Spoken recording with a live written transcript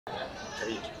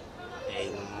kabiri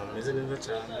mumeze neza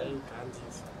cyane kandi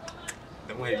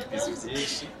ndamuhaye ibibizo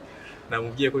byinshi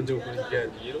namubwiye ko nje gukora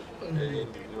ikiganiro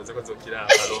nibaza ko nzokira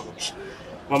abarongo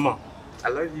mama I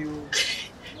love you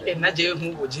najewe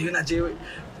nk'ubu jewe najewe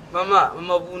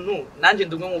mama buntu nanje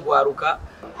ndumwe mu gwaruka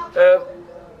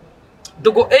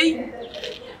Dogo A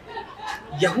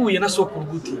yahuye na sokuru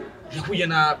gute yahuye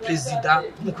na Président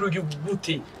umukuru w'igihugu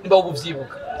gute nimba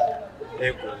ubuvyibuka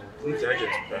yego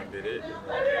nzagenze bwa mbere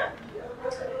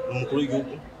umukuru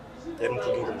w'igihugu yari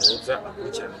umukuru w'igihugu mwiza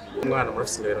akurikirana umwana muri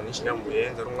afisingabero nyinshi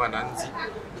nyamuyenza ari umwana nzi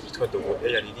yitwa Dogo A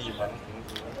yaririmba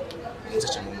mwiza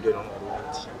cyane mu ndero no mu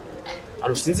Burundi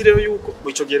arusinzi rero yuko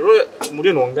ico gihe rero muri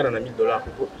nongana na $1000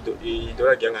 kuko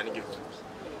 $1 ryangana n'igihumbi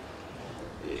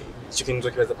icyo kintu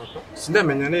nzokibaza papa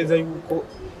sindamenya neza yuko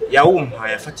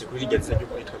yawumpaye afatiye kuri rigeze ryo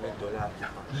kwitwa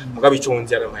 $1000 mugabe ico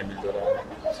nzi yarampaye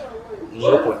 $1000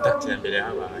 niyo contact ya mbere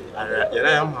yabaye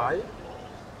yarayampaye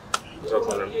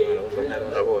uzakona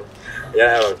nabona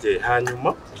yarabavye hanyuma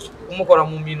umukora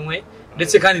mu minwe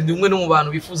ndetse kandi ndi umwe no mu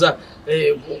bantu bifuza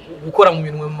gukora mu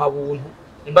minwe mu mabuntu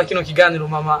nimba kino kiganiro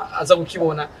mama aza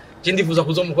gukibona je ndifuza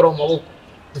kuzomukora mu maboko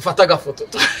dufata agafoto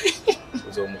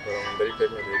uzomukora mu ndari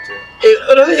kwemereye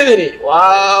urabere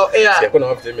wow yako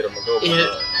nabavyemera mugabo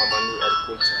mama ni ari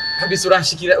kunca kabisa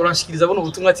uranshikiriza bono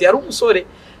ubutumwa ati yari umusore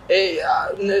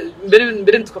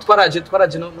mbere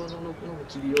twaraje no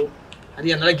bukiriyo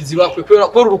hariya naragize bakwe kubera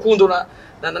urukundo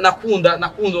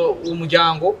nakunda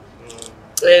umuryango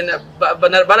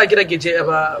baragerageje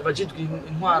abajitwa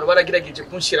intwaro baragerageje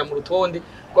kunshira mu rutonde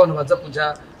rw'abantu baza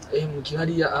kuja mu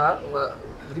kihariya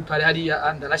muri pare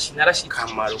hariya narashika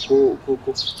kamaro ko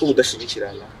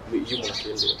udashigikirana iyo umuntu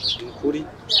akendera kuri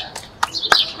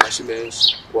amashi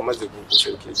menshi wamaze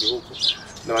guserukira igihugu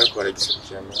n'abari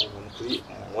baragiserukirana umuntu kuri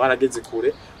mwarageze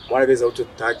kure mwarageze aho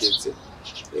tutageze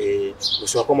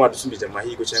ushobora ko mwadusumbije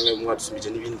amahigo cyangwa mwadusumbije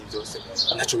n'ibindi byose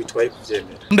ntaco bitwaye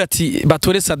kuvyemera ndati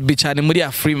batore sadbi cyane muri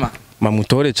Afrima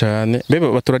mamutore cyane bebe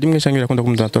batora rimwe cyangwa irakunda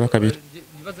kumuzatora kabiri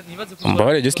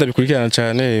mbabare je sindabikurikirana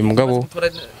cyane mugabo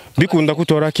bikunda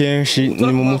kutora kenshi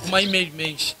ni mu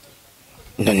menshi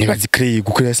nibazi créer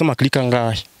gukorera sama klika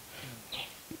ngahe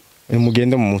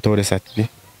mugende mu mutore sadbi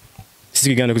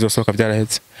sizigana kuzosohoka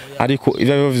byarahetse ariko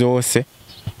ivyo byose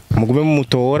mugume mu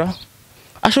mutora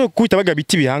asho kwita baga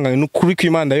biti bihanganye n'ukuri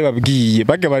kw'Imana babwiye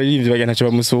baga baririmbye baga ntaco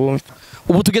bamusumva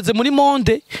ubu tugeze muri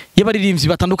monde y'abaririmbyi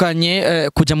batandukanye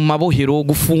kuja mu mabohero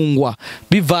gufungwa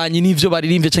bivanye n'ivyo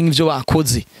baririmbye canke ivyo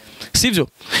bakoze sivyo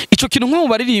ico kintu nko mu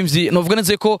baririmbyi novuga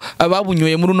neze ko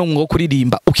babunyoye muri uno mwuga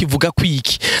kuririmba ukivuga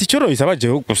kwiki icyo bisabaje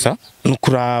gusa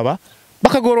nukuraba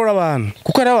bakagorora abantu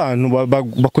kuko ari abantu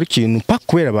bakora ikintu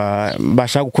pakubera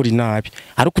bashaka gukora inabi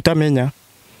ariko utamenya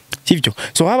sivyo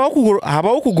so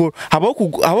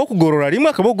habaho kugorora rimwe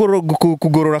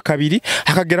akabogorora kabiri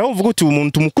hakageraho uvuga uti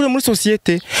umuntu tumukure muri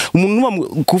societe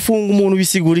umuntu kufunga umuntu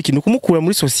bisigura ikintu kumukura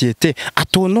muri societe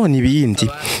atonona ibindi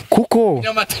kuko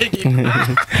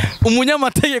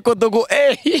umunyamategeko Dogo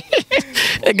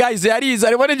guys yariza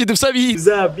aribone dufisa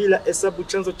bila hesabu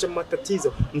chanzo cha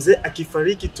matatizo mzee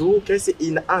akifariki tu kesi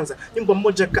inaanza nyumba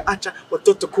moja kaacha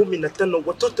watoto 15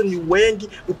 watoto ni wengi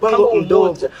upango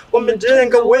mdogo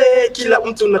wamejenga kila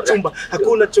mtu na chumba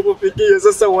hakuna choo kupikia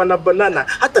sasa wana banana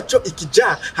hata choo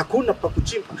ikijaa hakuna pa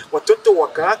kuchimba watoto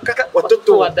wakaka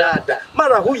watoto wa dada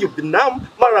mara huyu binamu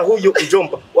mara huyu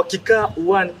mjomba wakikaa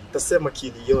uwani tasema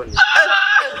kilioni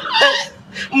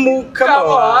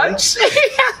mukamanchi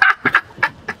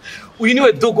uyu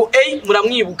niwe Dogo A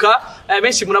muramwibuka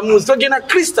benshi muramuzi toge na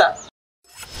Krista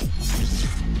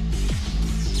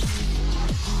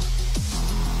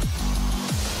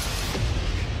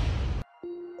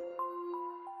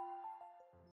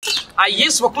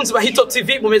Yes bakunzi ba Hito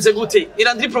TV mumeze gute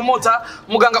irandiri promoter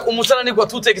muganga umutarani kwa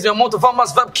tutekizwa moto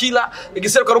farmers vab killer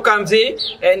igiseruka rukamvye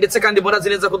ndetse kandi murazi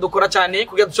neza ko dukora cyane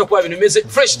kugira duco kwa ibintu bimeze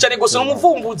fresh cyane gose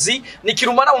n'umuvumbuzi ni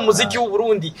kirumana mu muziki w'u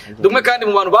Burundi dumwe kandi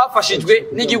mu bantu bafashijwe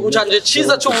n'igihugu canje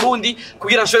ciza cyo Burundi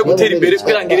kugira nshobore gutera imbere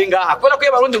kugira ngire ngaha kubera ko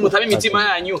y'abarundi mutaba imitima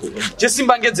yanyu je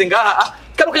simba ngeze ngaha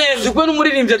karukanye ndikwe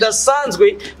n'umuririmbyi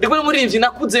dasanzwe ndikwe n'umuririmbyi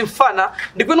nakuze mfana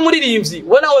ndikwe n'umuririmbyi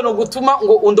we nawe no gutuma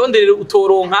ngo undonderere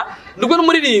utoronka ndikwe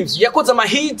n'umuririmbyi yakoze ama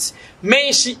hits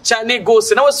menshi cyane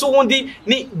gose nawe se ubundi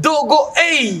ni Dogo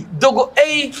A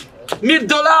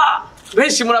 $1000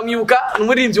 benshi muramwibuka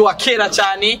n'umuririmbyi wa kera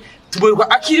cyane tuberwa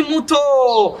akiri muto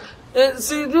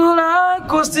Sidula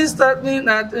ko sister ni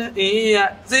na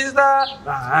sister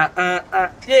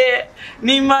yeah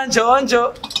ni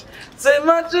manjonjo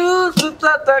sema tu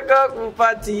tutataka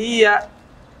kupatia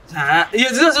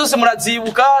iyo zose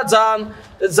murazibuka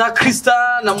za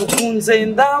Krista na mukunze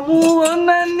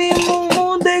ndamuona ni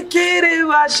mu mundekere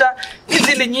basha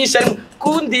n'izindi nyinshi arimo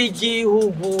kundi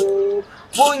igihugu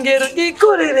bongera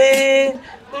ikorere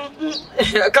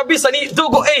kabisa ni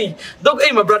Dogo A. Dogo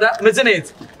A my brother meze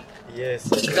neza. Yes.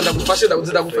 Kanda gufashe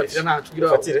ndagufatira nta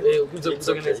tugira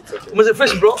umeze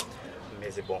fresh bro.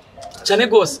 Meze bon. Cyane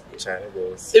gose. Cyane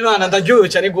gose. Imana ndaryohewe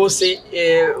cyane gose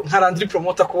nkarandiri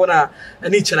promoter kubona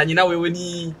nicaranye nawe we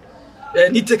ni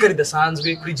niteka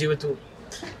ridasanzwe kuri jewe tu.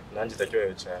 Nanje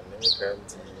ndaryohewe cyane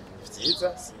kandi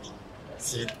vyiza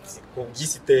si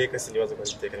kubwisiteka sinibaza ko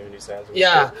iteka n'ibintu bisanzwe.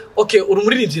 Yeah, okay, uri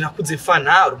muririmbyi nakuze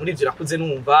fana, uri muririmbyi nakuze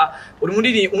numva, uri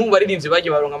muririmbyi umwe baririmbyi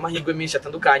bagiye baronka amahirwe menshi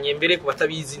atandukanye mbere ku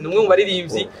batabizi, numwe mu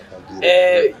baririmbyi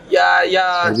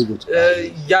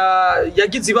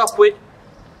yagize ibakwe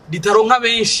ritaronka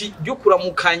benshi byo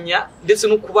kuramukanya ndetse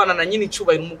no kubana na nyine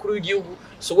icubahiro umukuru w'igihugu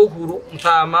sogokuru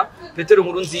mutama PETERO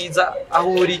NKURUNZIZA aho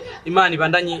uri Imana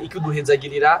ibandanye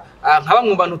ikuduhezagirira nka bamwe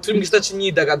mu bantu turi mu gisata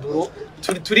cy'imyidagaduro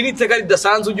turi niteka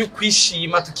ridasanzwe ryo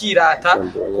kwishima tukirata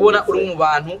kubona uri mu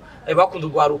bantu bakunda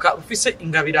gwaruka ufise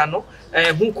ingabirano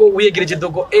nkuko wiyegereje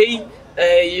Dogo A.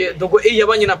 Dogo A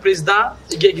yabanye na Président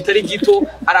igihe gitari gito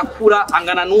arakura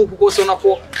angana nuko gose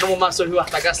onako no mu maso hiwe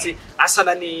atagase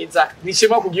asana neza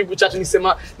nishema ku gihugu cyacu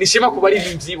nishema ku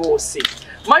baririmbyi bose.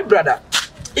 My brother,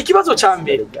 ikibazo ca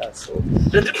mbere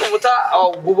ndetse tumuta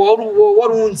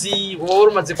warunzi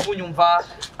warumaze kunyumva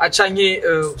acanye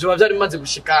byo byari bimaze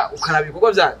gushika ukaraba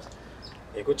ibikorwa byaje.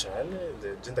 Yego cyane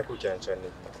je ndakurikirana cyane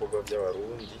ibikorwa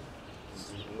by'abarundi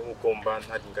nuko mba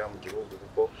ntari ngaha mu gihugu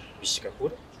kuko bishika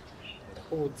kure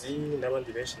ndakuzi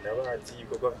n'abandi benshi ndabazi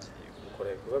ibikorwa gukora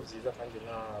ibikorwa byiza kandi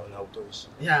nta utobishi.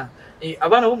 Yeah,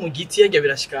 abana bo mu giti yajya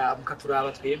birashika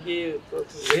mukaturaba twebwe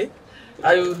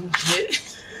ayo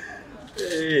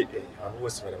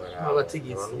bose barabara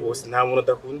abategetse bose nta muntu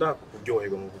adakunda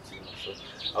kuryoherwa mu buzima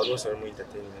abo bose bari mu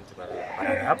entertainment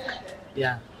bararapka.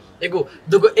 Yeah, ego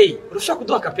Dogo A urusha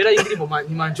kuduha kapera y'indirimbo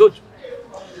ni Manjojo.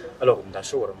 Alors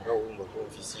ndashobora mugabo urumva ko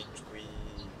mfisi ijwi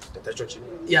tatacho kimwe.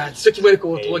 Yeah, cyo kimwe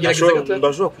ariko tubagerageza gato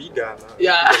ndashobora kwigana.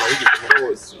 Yeah,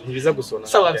 ntibiza gusona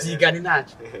sawa byigana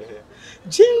ntacyo.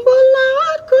 Jimbo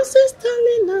lako sister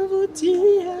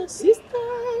linavutia sister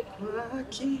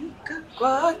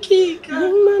kwa hakika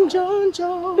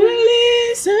Manjojo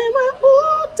sema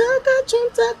utakacho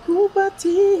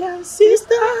nitakupatia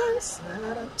sister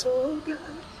Saratoga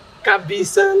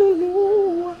kabisa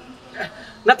nunua.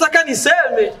 Nataka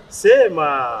niseme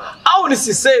sema au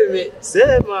nisiseme?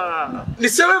 Sema.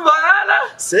 Niseme bana?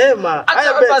 Sema.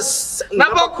 Haya basi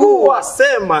napokuwa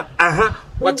sema. Aha.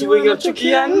 Watu wengi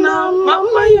wachukiana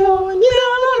mama yo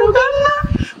nyanarugana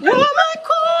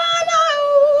wamekuwa na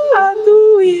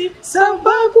adui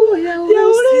sababu ya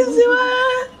ulinzi wa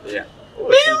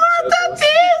ni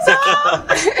matatizo.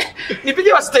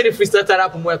 Nipige wasitari freestyle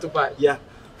tarapu moya tupaye. Yeah.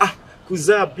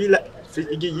 Kuzaa bila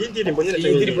indirimbo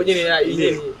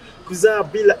nyene kuzaa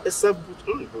bila hesabu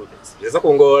Yeza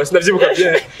kuongora sinavyibuka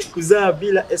bien. Kuzaa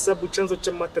bila hesabu chanzo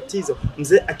cha matatizo.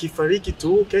 Mzee akifariki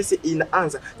tu kesi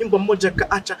inaanza. Nyumba moja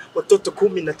kaacha watoto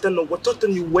 15. Watoto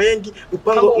ni wengi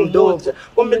upango mdogo.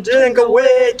 Wamejenga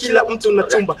we kila mtu na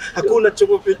chumba. Hakuna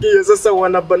choo pekee sasa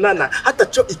wana banana. Hata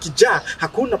choo ikijaa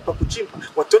hakuna pa kuchimba.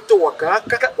 Watoto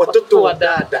wakaaka, watoto wa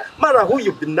dada. Mara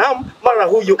huyu binamu, mara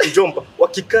huyu mjomba.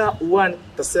 Wakikaa uwani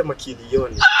tasema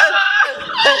kilioni.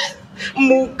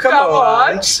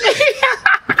 Mukamanchi.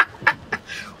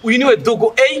 Uyu niwe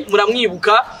Dogo A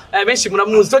muramwibuka benshi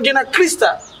muramuzi togena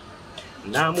Krista.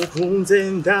 Namukunze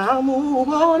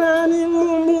ndamubona ni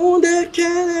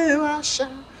mumundekere basha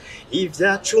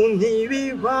ivyacu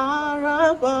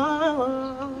ntibibaraba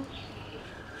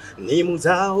ni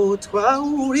muzao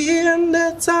twahuriye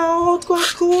ndetse aho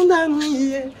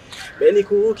twakundaniye beni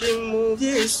kuki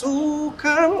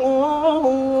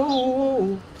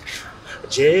muvyisukamo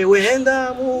jewe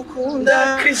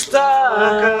ndamukunda Krista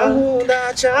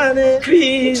akakunda cyane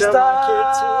Krista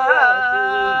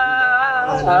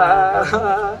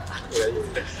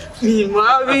ni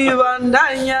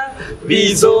mabibandanya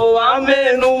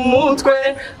bizobamena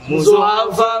umutwe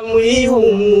muzohava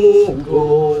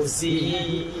mwihumugozi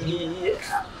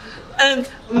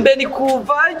mbeni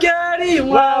kuva ryari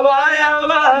mwabaye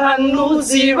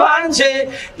abahanuzi banje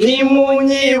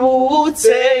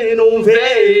nimunyibutse numve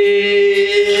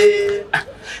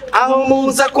aho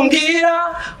muza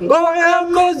kumbwira ngo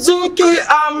yakozuki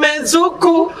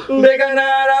amezuku mbega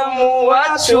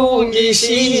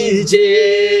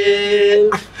naramubacungishije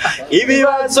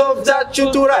ibibazo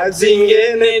byacu turazi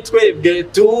ingene twebwe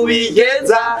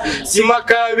tubigeza sima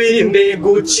kabiri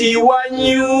mbeguci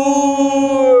wanyu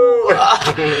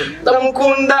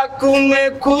ndamukunda kumwe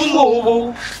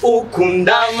kumubu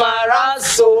ukunda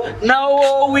amaraso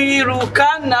nawo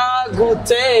wirukana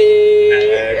gute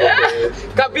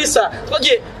kabisa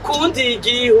twagiye kundi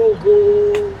igihugu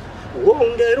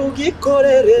wongera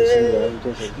ugikorere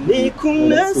ni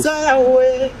kuneza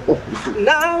yawe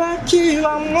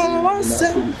n'abakibamwo bose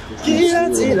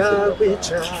kirazira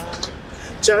kwica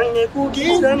canke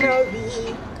kugira nabi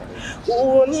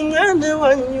uwo ni mwene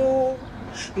wanyu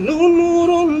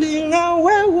n'umurundi nka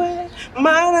wewe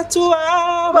mana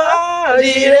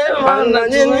tubabarire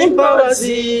mananye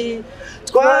n'imbabazi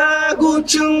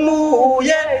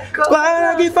twagucumuye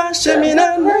twaragifashe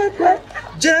minanekwe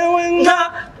jewe nka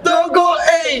dogo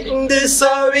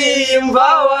ndisabiye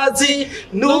imbabazi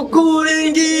nukuri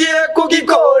ngiye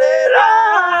kugikorera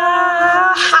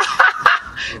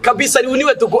kabisa ni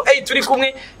uniwe dogo turi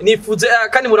kumwe nifuze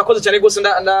kandi murakoze cyane gose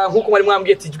nkuko mwari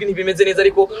mwambwiye tijwi ntibimeze neza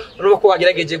ariko urumva ko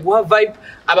bagerageje guha vibe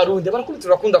abarundi abarundi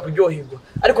turakunda kuryoherwa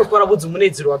ariko twarabuze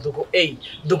umunezero wa dogo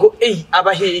dogo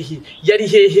abahehe yari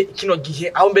hehe kino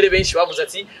gihe aho mbere benshi bavuze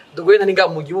ati dogo nta ninga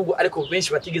mu gihugu ariko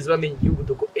benshi batigeze bamenya igihugu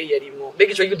dogo yarimwo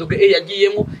mbega ico dogo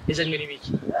yagiyemo yajanywe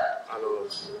n'ibiki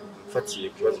alors mfatiye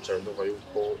kibazo cyane ndumva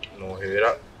yuko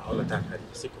nohera aho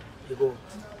natakariye siko yego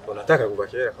nataka kuva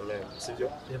kera kamera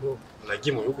sivyo yego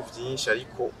nagiye mu bihugu byinshi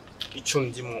ariko ico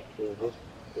ndimo ubu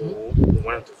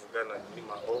umwana tuvugana muri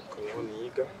Maroc niho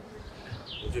niga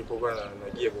ivyo bikorwa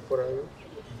nagiye gukorayo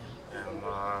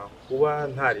kuba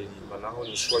ntaririmba naho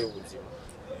nishuwa y'ubuzima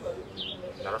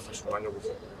narafashe umwanya wo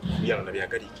kugira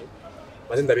nabihagarike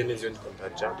maze ndabe neza iyo ndiko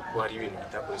ndaja kuko hari ibintu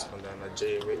bitakorespondana na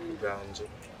jewe ubwanje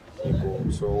yego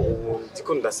so ubu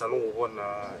ndiko ndasa n'ubona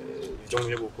ibyo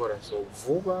nkwiye gukora so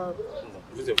vuba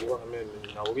vuze vuba kamera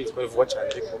nabo bizwa vuba cyane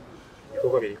ariko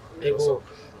ibikorwa biriko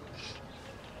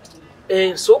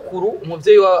sokuru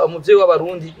umuvyeyi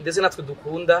w'abarundi ndetse natwe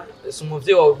dukunda si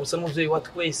umuvyeyi wawe gusa n'umuvyeyi wa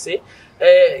twese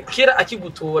kera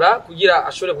akigutora kugira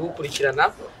ashobore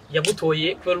kugukurikirana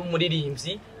yagutoye kubera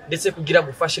umuririmbyi ndetse kugira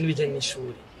gufasha n'ibijanye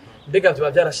n'ishuri mbega byo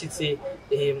byarashitse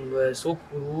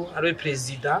sokuru ari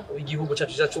Président w'igihugu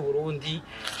cyacu cy'u Burundi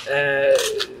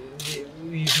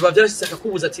biba byarashitse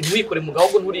akakubuza ati ntiwikore mu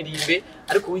gahogo nturirimbe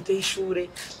ariko wite ishure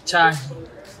cyane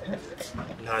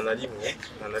nta na rimwe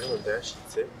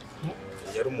byashitse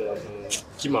yari umuntu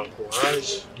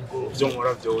kimancourage byo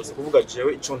nkora byose kuvuga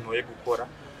jewe ico ntoye gukora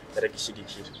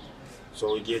yaragishigikira so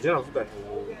igihe je navuga nti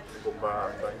ngomba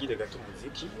bangire gato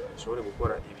umuziki nshobore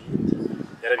gukora ibindi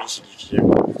yarabishigikiye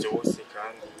byose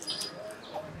kandi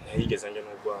yigeze nge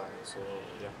n'urwaye so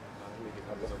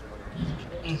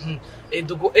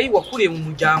dogo wakuriye mu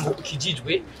muryango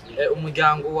ukijijwe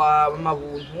umuryango wa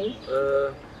mabuntu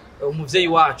umuvyeyi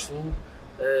wacu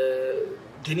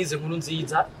Denise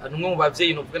NKURUNZIZA numwe mu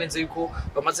bavyeyi no kuganeze yuko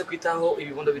bamaze kwitaho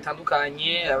ibibondo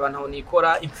bitandukanye abantu aho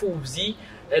nikora impfuvyi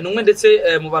numwe ndetse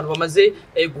mu bantu bamaze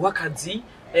guha akazi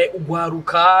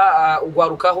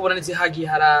ugwaruka aho ubona neze hagiye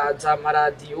haraza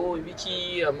radio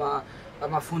ibiki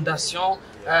ama fondation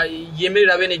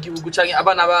yemerera bene igihugu canke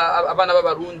abana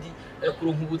b'abarundi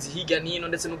kuronka ubuzi higa nino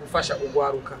ndetse no gufasha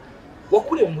ugwaruka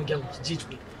wakuriye mu muryango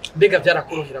kijijwe mbega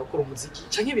byarakorohera gukora umuziki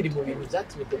canke biri mu bintu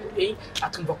byatumye dogo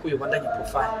atumva ko yobandanye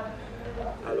profile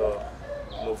alors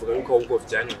muvuga yuko ubwo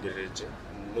vyanyongereje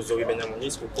muzobimenya mu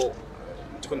minsi kuko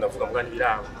ndiko ndavuga mbwa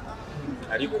nibiraho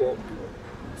ariko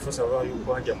fosa baba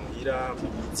yuko hajya muhira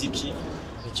muziki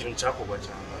ikintu cyakorwa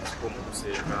cyane ko mu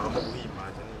gusenga aho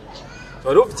guhimbaza n'iki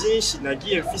rero byinshi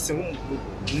nagiye mfise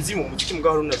nzi mu muziki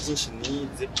mugabo na byinshi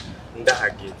nize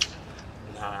ndahageze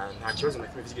nta kibazo na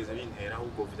kimwe byigeze bintera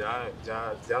ahubwo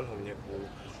byantumye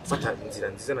gufata inzira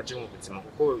nziza naje mu buzima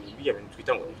kuko biya bintu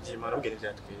twita ngo iby'Imana ubwene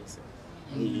byatwese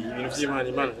ibintu by'Imana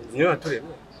Imana niyo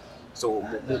yaturemye so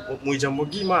mu ijambo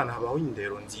ry'Imana habaho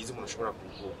indero nziza umuntu ashobora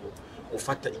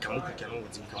gufata ikamukurikirana mu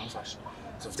buzima ikamufasha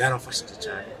so byaramfashije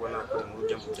cyane kubona ko mu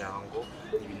rujya muryango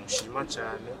ibintu ushima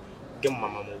cyane ubwe mu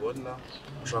mama mubona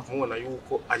ushobora kumubona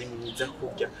yuko ari mwiza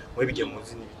kurya mwe bijya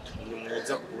muzi ni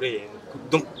mwiza kurenga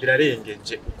donc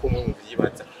birarengeje uko mwe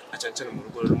muvyibaza acane cyane mu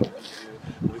rugo rero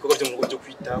mu bikorwa byo mu rugo byo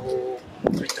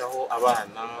kwitaho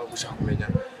abana gushaka kumenya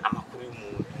amakuru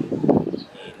y'umuntu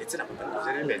ndetse na papa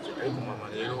ndivyo bimeze ariko mama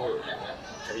rero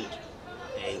tabiki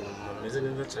meze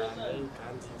neza cyane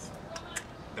kandi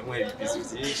ndamuha ibibizo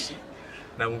byinshi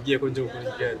namubwiye ko nje gukora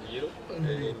ikiganiro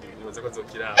nibaza ko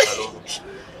nzokira haro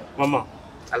mama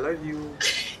I love you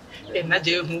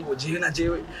najewe nk'ubu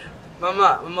najewe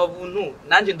mama buntu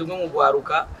nanje ndumwe mu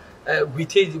gwaruka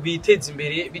gwiteza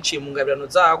imbere biciye mu ngabirano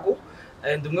zago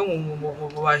ndumwe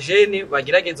mu bajene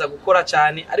bagerageza gukora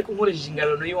cyane ariko nkoresheje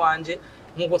ingabano yiwanje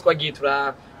nkuko twagiye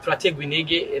turategwa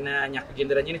intege na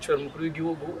nyakugendera nyine cyo mukuru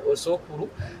w'igihugu Sokuru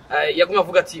yaguma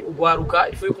avuga ati ugwaruka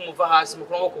ifu yo kumuva hasi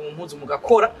mukuru ngo kumumpuzu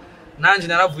mugakora nanje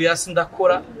naravuye hasi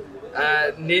ndakora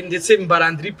ndetse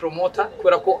mbarandiri promoter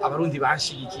kubera ko abarundi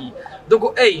banshigikiye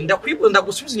dogo ndakwibonda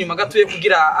gusubiza inyuma gatoye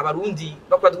kugira abarundi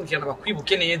bakwadukirana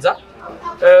bakwibuke neza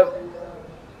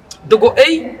dogo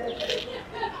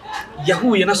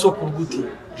yahuye na Sokuru gute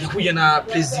yahuye na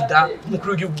Président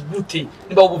mukuru w'igihugu gute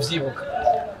nimba ubuvyibuka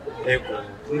ego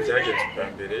n'ibyagenze bwa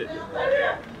mbere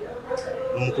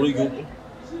umukuru w'igihugu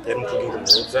yari umukuru w'igihugu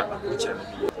muza akurikirana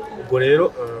ubwo rero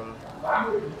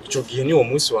ico gihe ni uwo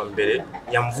munsi wa mbere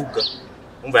yamvuga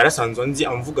umva yarasanzwe nzi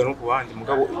amvuga no kubandi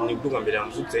mugabo ni bwo mbere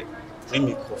yamvuze kuri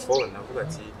microphone avuga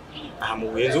ati aha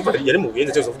mu Buyenzi umva yari mu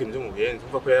Buyenzi cyo avuga ibyo mu Buyenzi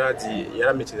umva ko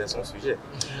yarametiza son sujet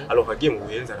alors agiye mu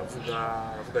Buyenzi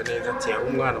aravuga neza ati ari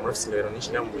umwana murafise ingabano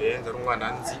nyinshi mu Buyenzi ari umwana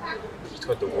nzi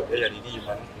yitwa Dogo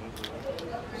yaririmba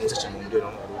muze cyane mu ndero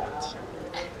no Burundi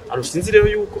alors sinzi rero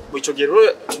yuko ico gihe rero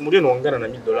muri nongana na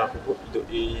 $1000 kuko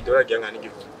 $1 ryangana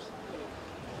n'igihumbi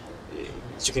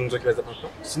ico kintu kibaza papa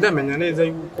sindamenya neza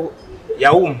yuko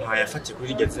yawumpaye afatiye kuri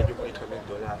rigeze ryo kwitwa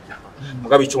 $1000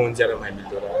 mugabe ico nzi yarampaye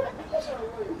 $1000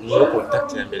 niyo contact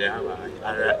ya mbere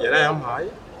yarayampaye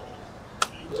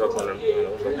uzakona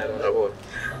nabona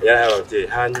yarayabavye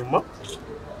hanyuma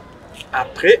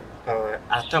après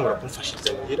atangura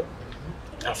kumfashiriza muhira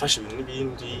afashe ibintu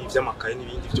n'ibindi vy'amakaye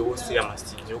n'ibindi byose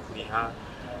amasivyo kuriha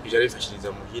ibyo ari bifashiriza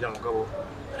muhira mugabo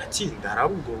atinda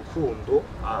arabwo rukundo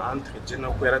entre je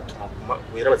nako yaratuma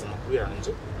yarabaza makuru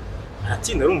yanje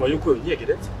atinda rumva yuko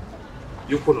yegeretse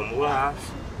yuko no muba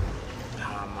hafi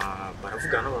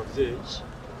baravugana n'abavyeyi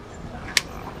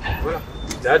voilà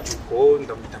byajuko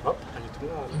ndamwita papa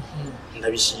anyitumwana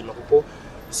ndabishima kuko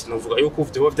sinovuga yuko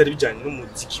uvyo byari bijanye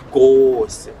n'umuziki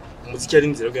gose umuziki ari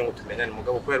inzira yo ngo tumenyane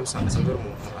mugabo ko yari usanga sanzwe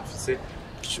umuntu afise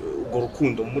ubwo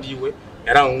rukundo muri we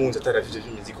yarankunze ataravije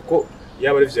by'imiziki kuko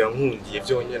yaba ari byo yankundiye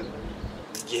byonyene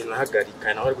igihe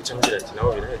nahagarika naho ari guca mbira ati naho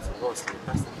birahetse bose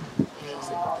bipasa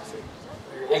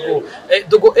ego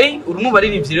dogo urimo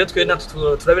baririmbye rero twe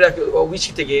turabira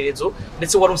wicitegererezo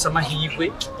ndetse warunse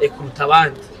amahirwe kuruta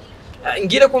abandi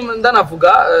ngire ko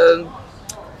ndanavuga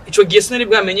ico gihe sinari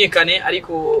bwamenyekane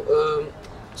ariko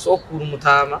Sokuru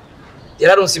Mutama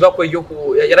yararonse ibako ryo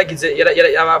yaragize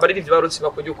abaririmbye baronse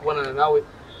ibako ryo kubonana nawe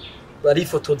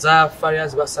barifotoza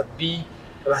Farias Basabi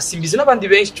basimbize n'abandi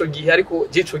benshi ico gihe ariko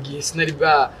je ico gihe sinari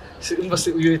bwa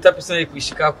uyo etape sinari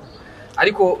kwishikako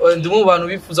ariko ndumwe mu bantu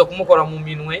bifuza kumukora mu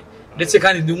minwe ndetse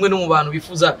kandi ndumwe no mu bantu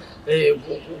bifuza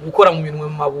gukora mu minwe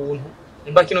mu mabuntu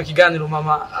nimba kino kiganiro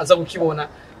mama aza kukibona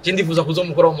je ndifuza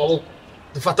kuzomukora mu maboko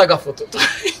dufata agafoto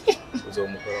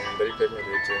uzomukora mu ndari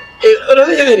kwemereye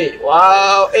urabere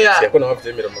wow yako naho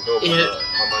byemera mugabo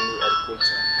mama ni ari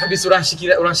kunca kabisa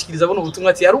uranshikiriza bono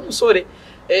ubutumwa ati yari umusore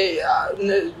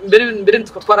mbere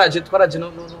twaraje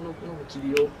no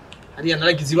bukiriyo hariya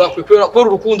naragize bakwe kubera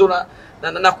urukundo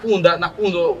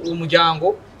nakunda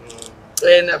umuryango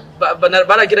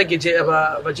baragerageje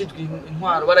abajitwa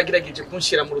intwaro baragerageje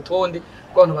kunshira mu rutonde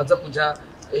rw'abantu baza kuja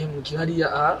mu kihariya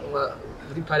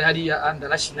muri pare hariya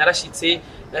narashitse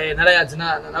narayazi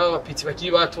n'aba bapiti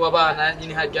bakiri bato abana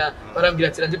nyine harya barambwira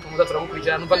ati randi promoter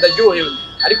turamukurikirana numva ndaryohewe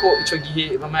ariko ico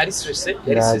gihe mama yari stressé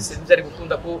byari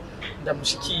gukunda ko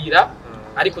ndamushikira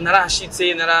ariko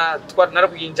narashitse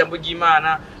narakugira ijambo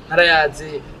ry'Imana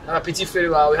narayaze n'abapiti fere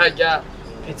bawe harya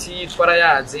piti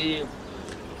twarayaze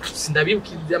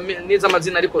sindabibukira neza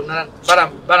amazina ariko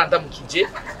barandamukije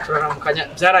turaramukanya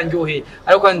byarangyoheye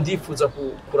ariko ndifuza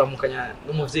kuramukanya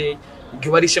n'umuvyeyi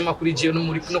ibyo barishema kuri je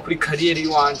no kuri career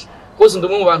yiwanje koze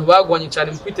ndumwe mu bantu bagwanye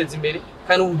cyane mu kwiteza imbere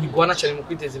kandi ubu bigwana cyane mu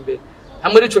kwiteza imbere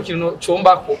hamwe n'ico kintu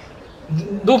combako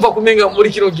ndumva kumenga muri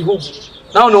kino gihugu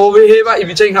naho no beheba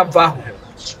ibice nkavaho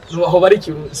no aho bari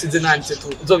kintu size nanditse tu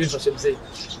uzobifashe mzee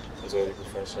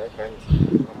uzobigufasha kandi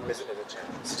ameze neza cyane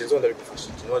sije zonda bigufasha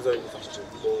kintu wazabigufasha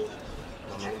kuko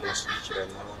mama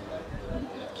n'umushikirana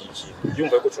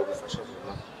yumva ko cyo gufasha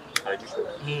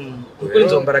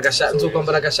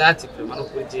nzokwambara agashati no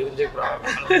kuri jewe nje kuraba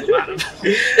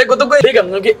ego dogo rega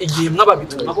mwebwe igihe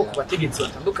mwababituma ko kubategetsi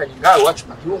batandukanye ngaho wacu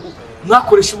mu gihugu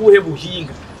mwakoresha ubuhe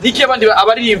buhinga niki abandi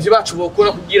abaririmbyi bacu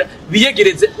bokora kugira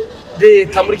biyegereze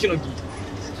leta muri kino gihe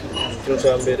cyo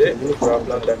cyambere ni kuri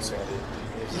plan d'action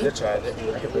ni cyane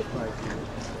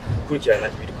kurikirana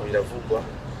ibiriko biravugwa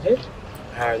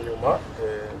hanyuma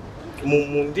mu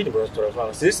ndirimbo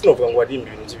turavanga sinovuga ngo arimba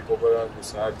ibintu by'ibikorwa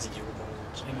gusa by'igihugu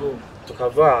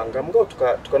tukavanga mugabo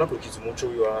tukanakurikiza umuco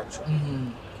w'iwacu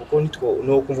kuko nitwo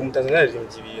no kumva umutanzania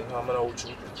aririmba ibintu hamwe nawo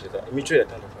ucukurikira imico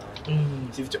iratandukanye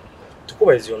sivyo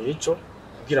tukubahiriza iyo mico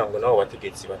kugira ngo nabo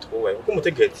bategetsi batwubaye kuko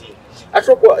umutegetsi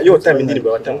ashobora yotamba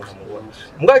indirimbo batanga kumubona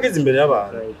mugageze imbere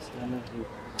y'abantu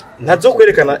nazo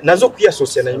kwerekana nazo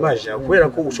kwiyasosiya na image yawe kubera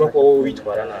ko ushobora kuba wowe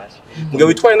witwara nabi mugabo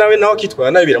witwara nawe nawe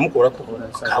akitwara nabi biramukora ko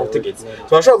ka utegetse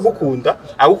turashobora gukunda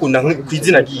agukunda ku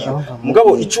izina giye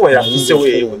mugabo icubahira afise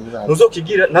wewe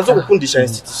nuzokigira nazo gukundisha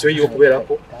institution yiwe kubera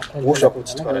ko ushobora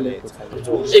kutitwara neza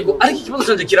ego ariko ikibazo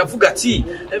canje kiravuga ati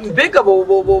mbega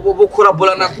bo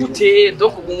collaborana gute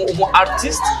donc umu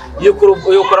artist yo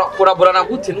collaborana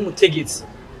gute n'umutegetsi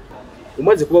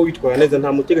umaze kuba witwara neza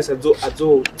nta mutegetsi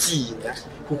azotinya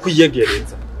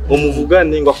kukuyegereza ngo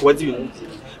muvugane ngo akubaze ibintu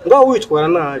ngo witwara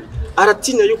nabi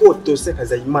aratinya yuko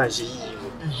dosekaza image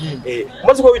yiwe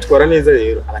umaze kuba witwara neza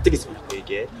rero abategetsi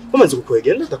barakwegera bamaze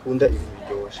kukwegera ndakunda ibintu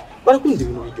biryoshe barakunda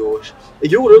ibintu biryoshe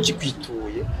igihugu rero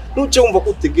kikwituye nuce wumva ko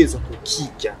utegeza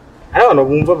kukijya ari abantu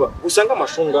bumva usanga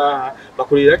amashonga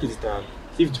bakorera kizitanga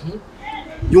sivyo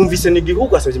yumvise ni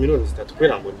igihugu asabye miliyoni 3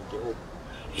 kwera ngo ni igihugu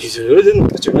ivyo rero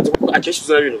ntacyo nazo kuko akeshi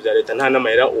uzara ibintu bya leta nta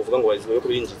namayera uvuga ngo bazimwe yo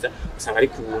kubirinjiza usanga ari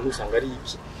ku buntu usanga ari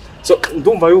iki so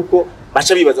ndumva yuko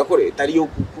bacha bibaza ko leta ari yo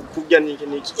kujya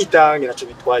niki itanga naco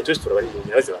bitwaye twese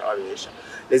turabaringira bose barabesha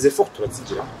les efforts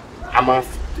turazigira ama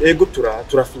ego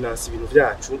turafinance ibintu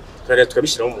byacu turare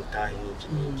tukabishira mu mutahe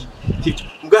niki sivyo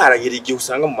mbwaharagira igihe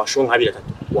usanga mu masho nka 3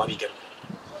 wabigaruka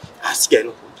hasigaye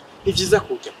no kujya ni vyiza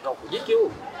kujya kujya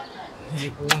igihugu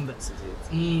Nikunda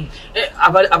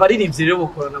abaririmbyi rero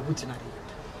bokorana gute na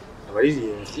leta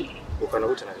abaririmbyi bokorana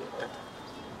gute na leta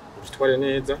utware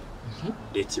neza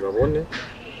leta ibabone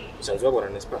usanzwe babona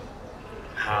nespa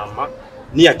hama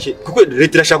niyake kuko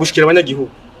leta irashaka gushikira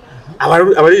abanyagihugu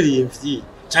abaririmbyi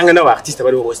cyangwa n'aba artiste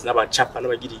bari bose n'abacapa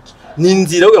n'abagiriki ni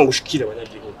inzira yo gushikira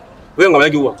abanyagihugu we ngo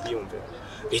abanyagihugu bakwiyumve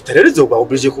leta rero izoba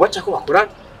oblige kubaca ko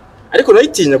bakorana ariko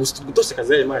nayitinya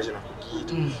gutosekaza image nakubwira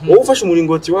wowe ufashe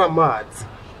umuringoti w'amazi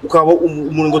ukaba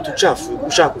umuringoti ucafu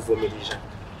ushaka kuvomerija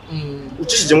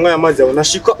ucishije mwa amazi yawe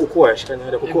nashika uko wayashikanya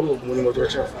hariya kuko umuringoti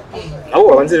uracafu nabo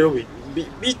babanze rero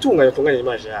bitunganya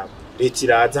image yabo leta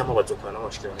iraza ama bazokora naho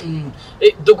bashikira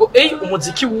dogo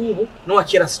umuziki w'ubu no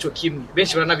wakera sico kimwe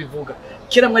benshi baranabivuga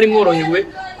kera mwari mworohewe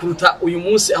kuruta uyu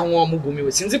munsi aho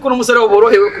wamugumiwe sinzi ko no musare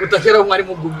borohewe kuruta kera mwari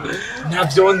mugumiwe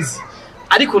ntavyonzi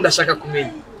ariko ndashaka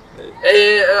kumenya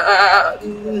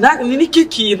niki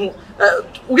kintu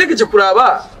ugegeje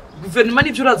kuraba guverinoma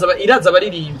n'ivyo iraza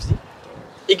abaririmbyi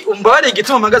umbabare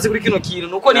igituma mpagaze kuri kino kintu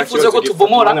nuko nifuza ko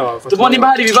tubona imba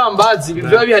hari ibibambazi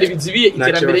biba bihari bizibiye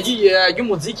iterambere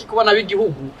y'umuziki kuba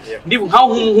nabigihugu ndibu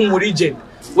nkaho nk'umu legend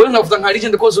wewe nkavuga nka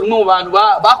legend koze urumwe mu bantu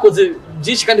bakoze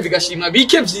byinshi kandi bigashimwa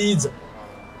bike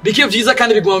vyiza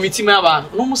kandi biguma mu mitima y'abantu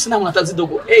no musi nta muntu atazi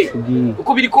dogo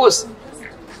uko biri kose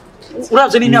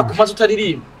uravye n'imyaka umaze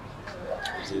utaririmba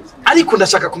ariko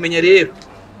ndashaka kumenya rero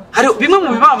hari bimwe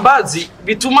mu bibambazi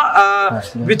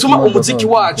bituma umuziki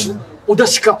wacu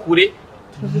udashika kure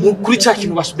kuri cya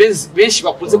kintu benshi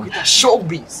bakunze kwita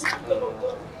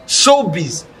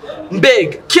showbiz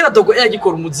mbega kira dogo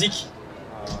yagikora umuziki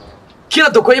kira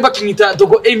dogo bakimita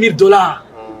dogo $1000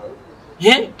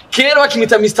 kera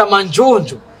bakimita Mr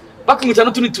Manjonjo bakimita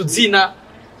no tunituzina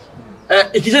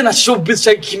ikije na showbiz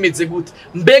cyangwa kimeze gute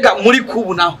mbega muri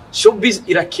kubu naho showbiz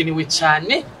irakenewe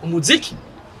cyane umuziki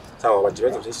sawa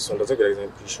bagibaza byinshi sonda zo gerageza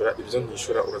kwishura ibyo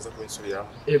ntishura uraza kubinsubiramo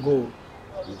ego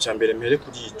icyambere mpere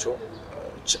kuri ico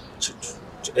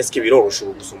eske birorosho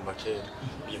gusumba kera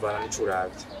bivana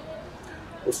n'icuravye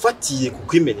ufatiye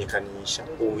kukwimenyekanisha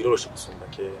ubu birorosho gusumba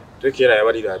kera twe kera yaba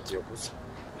ari radio gusa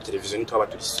televiziyo ni twaba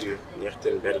turi sur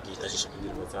RTL bari gitashisha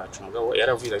indirimbo zacu mugabo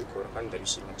yaravuye abikora kandi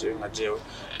ndabishima jewe nka jewe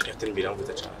RTL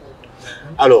biramvuza cyane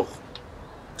alors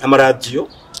amaradio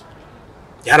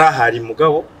yarahari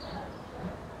mugabo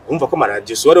umva ko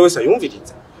amaradio so wari wese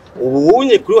ayumviriza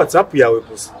ubunye kuri WhatsApp yawe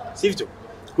gusa sivyo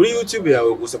kuri YouTube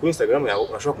yawe gusa kuri Instagram yawe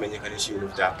urashobora kumenyekanisha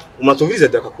ibintu byawe umatumviriza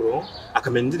dakakuro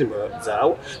akamenya indirimbo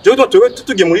zawe jewe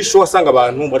tutugiye muri show asanga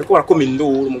abantu bariko barakoma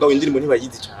induru mugabo indirimbo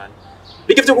ntibayizi cyane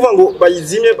bike byo kuvuga ngo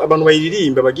bayizimye abantu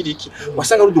bayiririmba bagira iki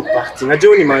wasanga ari duparti nka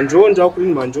jewe ni Manjonjo aho kuri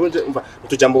Manjonjo umva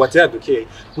utujambo batera dukeye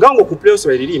ngaho ngo couple yose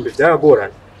bayiririmbe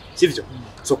byaragorana sivyo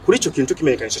so kuri ico kintu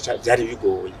kimenyekanisha byari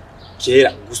bigoye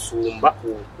kera gusumba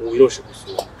ubiroshe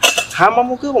gusumba hama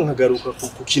mugabo nkagaruka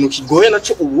ku kintu kigoye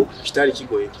naco ubu kitari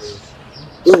kigoye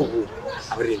kera ubu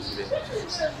abarenze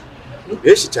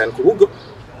benshi cyane kubugo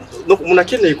no umuntu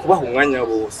akeneye kubaha umwanya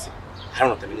bose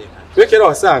hano utamenyekana twe kera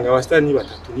wasanga abastari ni 3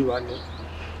 ni 4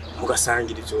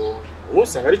 mugasangira ivyo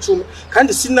usanga ari 10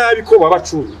 kandi sinabi ko baba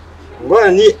 10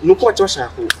 ngorani nuko baca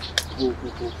bashaka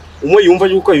umwe yumva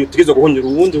yuko yutegeza guhonyera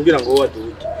uwundi kugira ngo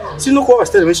waduke sino ko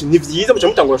abastari benshi ni vyiza muca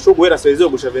mutangura show guhera 16h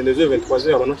gusha 22h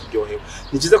 23h abantu kiryohewe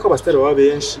ni vyiza ko abastari baba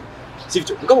benshi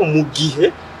sivyo mugabo mu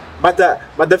gihe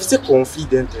badafise conflit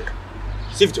d'intérêt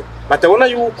sivyo batabona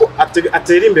yuko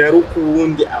atera imbere ari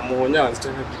ukundi amuhonyanze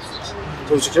cyangwa gifiki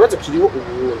so ico kibazo kiriho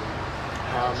ubu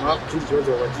hama kindi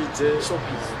kibazo babajije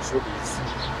showbiz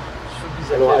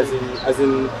alors as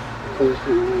in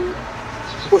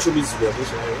ko showbiz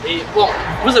bon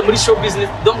muze muri show business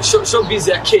donc showbiz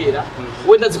ya kera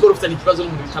wenda zikora ufitanye ikibazo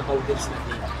n'umuntu bitapa udetse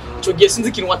cyo gihe sinzi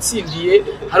ikintu watsindiye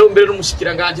hari mbere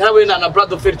n'umushikiranganje hari na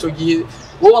Brad of cyo gihe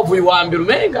wowe wavuye wa mbere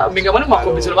umenga muri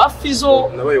makompetero ba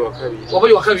Fizo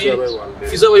wabaye wa kabiri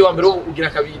Fizo wabaye wa mbere ugira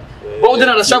kabiri Bawden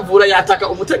arashavura yataka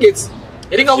umutegetsi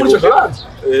eri ngaho muri cyo kibanza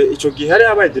ico gihe hari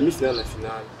abaye demi finale na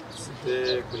finale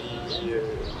c'était kuri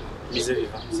mise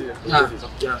viva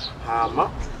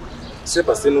hama c'est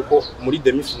passé nuko muri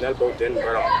demi finale Bawden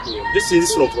baramukuye byo sinzi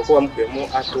sino tuko ko bamukuyemo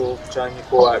ato canke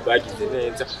ko bagize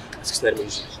neza sinari muri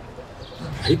jiri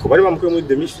ariko bari bamukuye muri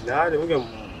demi finale muga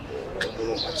umuntu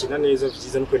akina neza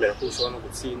vyiza no kwemera ko ushobora no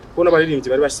gutsinda kuko n'abaririmbyi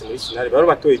bari bashyize muri finale bari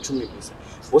batoye 10 gusa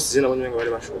bose je nabonye ngo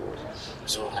bari bashoboye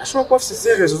so ashobora kuba afite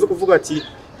serezo zo kuvuga ati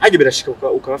hage birashika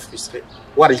ukaba frustre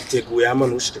wariteguye hama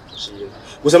nushike kukintu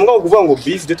gusa mugabo kuvuga ngo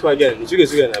beef de twagana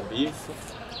nitugeze na beef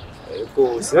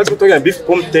ko sinazi kutogana beef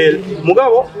comme tel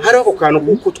mugabo hari ako kantu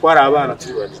kuko twari abana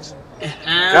turi babiri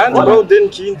kandi Bawden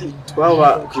kindi twaba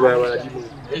kwibarabara rimwe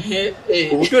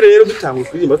uburyo rero dutangwe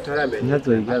kuririmba tutaramenya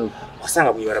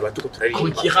wasanga mwibara batuko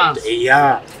turaririmba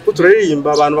ko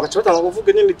turaririmba abantu bakaca batanga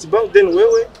kuvuga nyine ati Bawden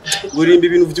wewe gurimba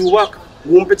ibintu byubaka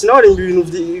ngumpe ati nawe rimba ibintu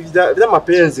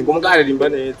by'amapenzi ngo mugaririmba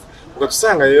neza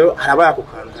ugatusanga rero haraba ako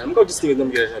kantu mugabo gisinge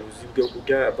ndambwira jalousie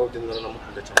bwa Bawden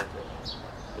naramukunda cyane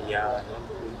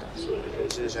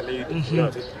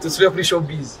tusubiye kuri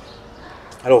showbiz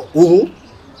alors ubu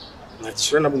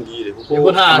nakishura nabungire kuko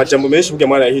amajambo menshi bwa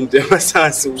mara yahinduye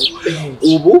amasansi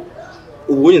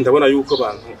ubu ndabona yuko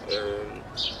abantu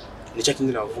nicyo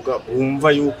kindi navuga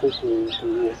bumva yuko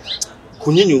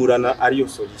kunyinyurana ariyo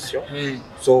solution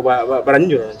so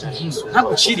baranyinyurana cyane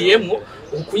ntabwo uciriyemo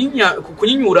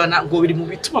kunyinyurana ngo biri mu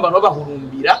bituma abantu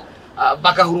bahurumbira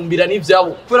bagahurumbira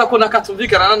n'ivyabo kubera ko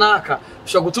nakatumvikana naka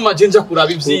ushobora gutuma jenja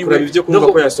kuraba ivyiwe ibyo kumva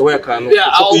ko yasohoye akantu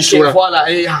cyo kwishura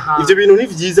ivyo bintu ni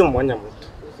vyiza mu mwanya muto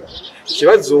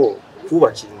ikibazo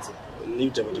kubakira inzu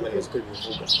n'ibyo mu kibanza ko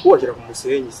bivuga kubakira ku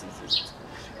musenyi sizi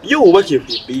iyo wubakiye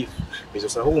ku beef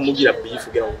bizosaba ko umugira beef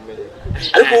kugira ngo umenye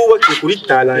ariko wubakiye kuri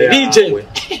tala yawe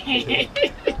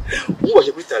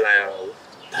wubakiye kuri tala yawe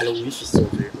tala wifise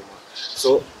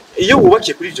so iyo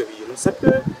wubakiye kuri ivyo bintu sape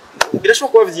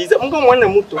birashobora kuba vyiza mugabo mwanya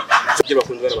muto cyo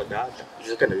bakundwa n'abadata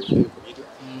bizo kandi bivuga kubiri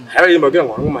hari bagira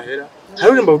ngo ngo mahera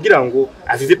hari urimba kugira ngo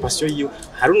avive passion yiwe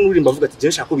hari n'urimba avuga ati je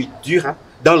nshaka ko bidura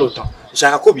dans le temps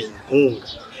nshaka ko bintunga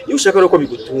iyo ushaka rero ko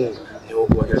bigutunga niho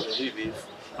kubagira ibi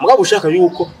mugabo ushaka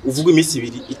yuko uvuga iminsi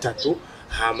 2 3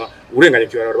 hama urenganye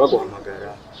kwibara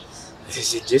baguhamagara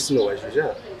je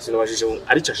sinobajije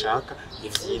ari cyo ashaka ni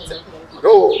vyiza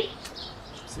mugabo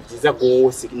si vyiza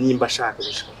gose nimba ashaka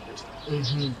gushaka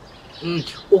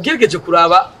ugerageje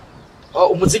kuraba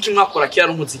umuziki mwakora kera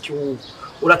n'umuziki w'ubu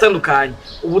uratandukanye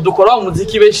ubu dukora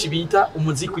umuziki benshi bita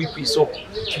umuziki uri kwisoko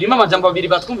turimo amajambo abiri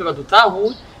batwumve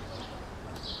badutahuye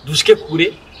dushike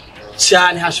kure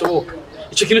cyane hashoboka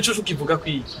ico kintu cyo kivuga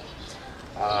kwiki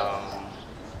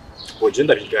oje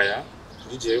ndabigaya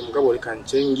ndije umugabo reka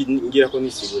ngira ko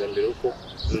nisigura mbere uko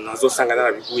nazosanga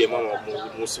narabiguyemo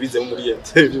musubizemo muri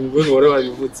interview ngo wari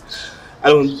wabivutse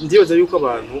ndibaza yuko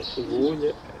abantu ubunye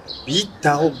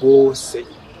bitaho gose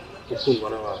ukundwa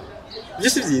n'abantu ibyo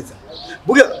si byiza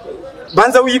buga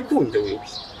banza wikunde wewe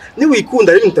ni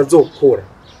wikunda rero utazokora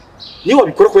ni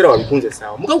wabikora kubera wabikunze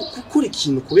sawa mugabo gukora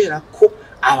ikintu kubera ko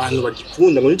abantu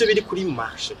bagikunda ngo nibyo biri kuri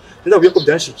marché ndavuye ko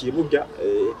byanshikiye burya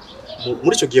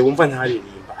muri cyo gihe wumva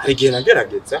ntaririmba hari gihe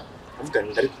nagerageza avuga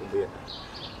ndari kumbuye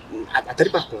atari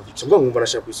pa conviction ngo ngumva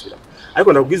nashaka kwisubira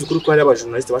ariko ndabwiza ukuri ko hari aba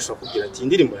journaliste bashaka kubwira ati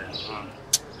indirimbo ya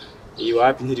iyi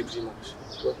wapi ntiri kuri marché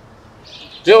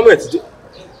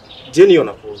je niyo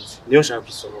nakunze niyo nshaka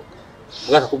kwisohoka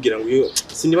mugaka kubwira ngo iyo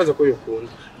sinibaza ko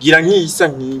yokunda gira nk'isa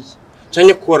nk'iyi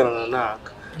cyane korana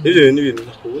naka ibyo ni ibintu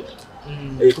nakubona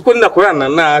kuko ninakorana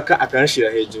naka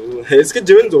akanshira hejuru eske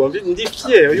jewe nzoba ndi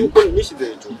fier yuko nishize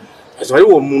hejuru azo ari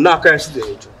uwo munaka yanshize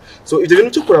hejuru so ibyo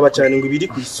bintu cyo kuraba cyane ngo biri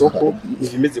ku isoko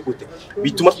nibimeze gute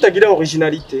bituma tutagira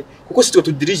originalité kuko sitwe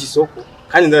tudirije isoko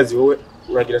kandi ndazi wowe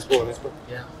uragira sport n'est-ce pas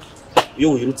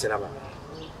iyo wirutse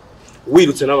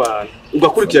n'abantu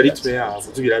ugakurikira ritme yabo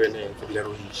zubirabe neza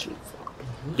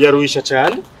biraruhisha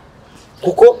cyane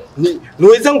kuko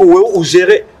nuweza ngo wewe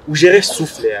ugere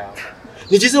souffle yawe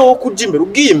nigize wo kujya imbere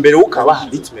ugiye imbere ukaba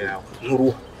ritme yawe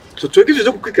nturuha so twebwe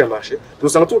ivyo gukwikira marché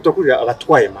dusanga tutakurira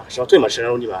abatwaye marché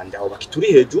naro ni bande aho bakituri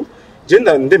hejuru je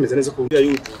ndemeza neza ko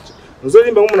yujuje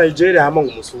muzorimba nko mu Nigeria hama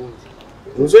ngo musumbi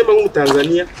muzorimba nko mu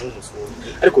Tanzania nko musumbi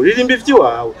ariko ririmba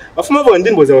ivyiwawe bafuma bavuga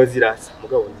ndimbo zawe zirasa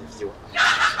mugabo n'ivyiwawe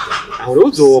aho rero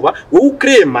uzoba wowe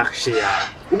ukreye marché yawe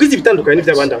ugize ibitandukanye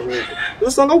n'ivy'abandi ahubwo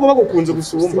usanga ubwo bagukunze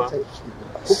gusumba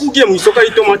kuko ugiye mu isoko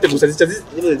y'itomate gusa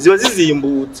ziba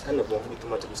zizimbutse kandi avuga ngo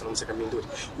itomate gusa no museka minduri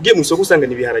ugiye mu isoko usanga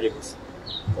nibiharage gusa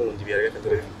ubundi biharage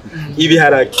kandi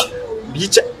ibiharage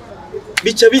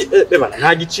bica bebana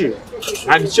nta giciro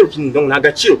kinini nta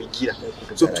gaciro bigira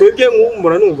so twebwe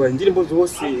nk'umuntu numva indirimbo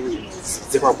zose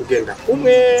zikwa kugenda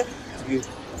umwe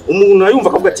umuntu ayumva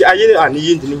akavuga ati ayene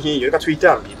niyindi ni nkiyo reka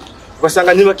twitambire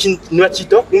ugasanga niba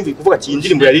kito umvi kuvuga ati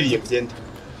indirimbo yaririmbye nde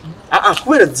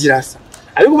kubera zirasa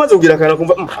ariko umaze kugira akana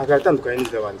kumva agatandukanye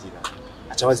n'izabandira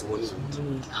aca bazibona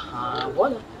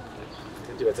bona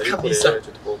kabisa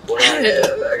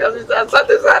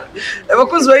asante sana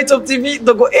abakozi ba Top TV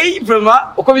Dogo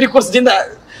vraiment uko biri kose genda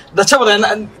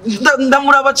ndacabona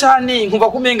ndamuraba cyane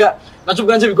nkumva kumenga naco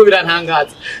bwanje biko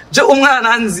birantangaza je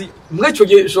umwana nzi mweco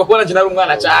gihe shobora kubona je nari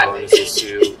umwana cyane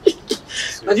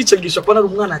nagice gisha kubona ari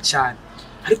umwana cyane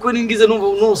ariko ningize numva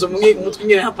unozo umutwe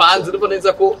nyene hapanze ndabona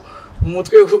neza ko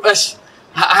umutwe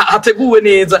hateguwe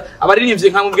neza abaririmbye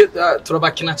nkamwe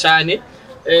turabakina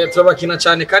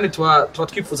cyane kandi tuba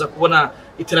twifuza kubona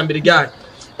iterambere ryayo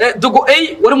Dogo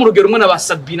wari mu rugero rumwe na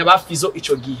Sabina ba Fizo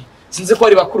ico gihe sinzi ko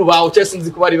bari bakuru bawo cyangwa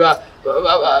sinzi ko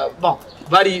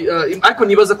bari ariko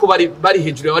nibaza ko bari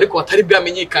hejuru yawe ariko atari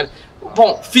bwamenyekana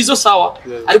bon Fizo sawa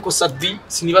ariko Sabi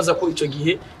sinibaza ko ico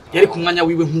gihe yari ku mwanya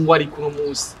wiwe nk'uwari kuno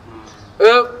munsi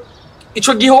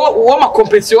ico gihe wo ma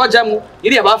competition wajamwe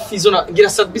iri aba Fizo na ngira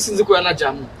Sabi sinzi ko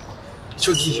yanajamwe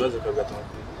ico gihe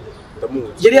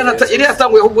yari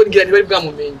yatanguye ahubwo ngira ntibari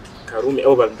bwamumenye Karume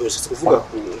abo bandoshe kuvuga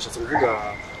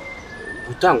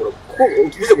gutangura ko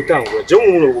utubize gutangura je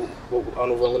umuntu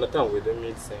abantu vuga ngo natanguye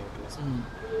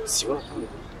 2005 siwa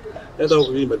natanguye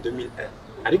kuririmba 2001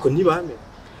 ariko ntibame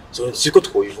so siko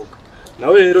twoyivuga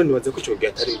nawe rero nibaze ko cyo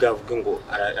gatari bwavuge ngo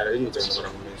araririmba ngo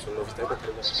namumenye no vitaka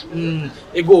atari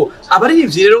ego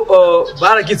abarivye rero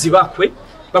baragize bakwe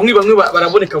bamwe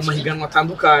baraboneka mu mahiganwa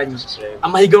atandukanye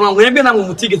amahiganwa mwebwe namwe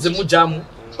mutigeze mujamu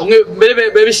bamwe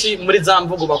mbere bebishi muri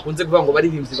zamvugo bakunze kuvuga ngo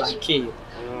baririmbyi bakeye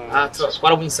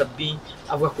twarabonye Sabi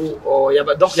avuga ko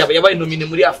yabaye nomine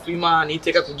muri Afrima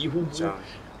niteka ku gihugu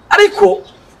ariko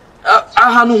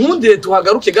ahantu nkundire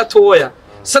tuhagaruke gatoya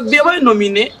Sabi yabaye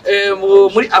nomine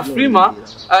muri Afrima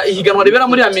ihiganwa ribera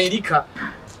muri Amerika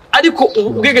ariko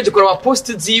ubwegeje kuraba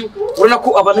post ziwe urona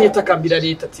ko abantu yatakambira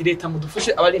leta ati leta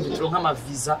mudufashe abarimbi turonka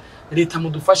amaviza leta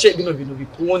mudufashe bino bintu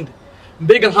bikunde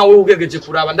mbega nkawe ubwegeje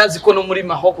kuraba ndazi ko no muri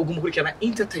mahoko gumukurikirana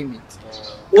entertainment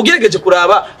ubwegeje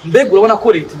kuraba mbega urabona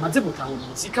ko leta maze gutanga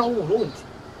umuzika w'u Burundi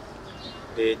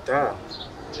leta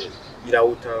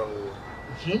irawutanga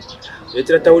leta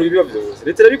iratahura ibiba byose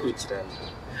leta irabikurikirana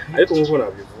ariko nkuko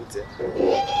nabivuze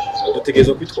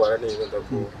dutegerezwa kwitwara neza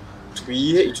ndako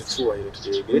twihe ico cyubahiro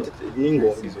twegere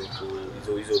n'ingombwa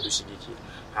izo dushigikira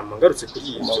hamangarutse kuri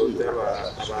izo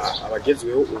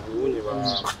abagezweho ubunye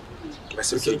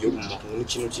baserukira igihugu mu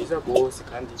kintu cyiza rwose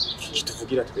kandi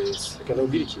kituvugira twese reka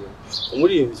ndabwira ikintu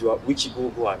umuririmbyi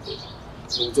w'ikigihugu wa mbere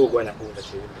uzogwanya kuvuga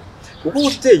cyane kuko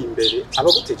uteye imbere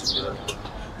abaguteje imbere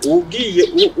ugiye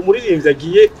umuririmbyi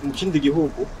agiye mu kindi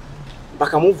gihugu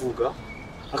bakamuvuga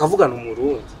akavugana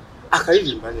umurundi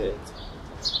akaririmba neza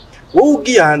wowe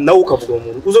ugiye nawe ukavuga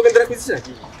umuntu uzogendera ku izina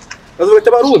giye bazogata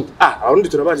abarundi abarundi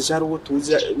turabaje cyari uwo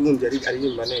tuzi urundi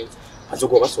aririmba neza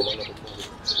azogo basoma no kutumva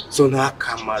so nta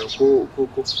kamaro ko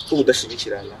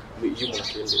udashigikirana iyo umuntu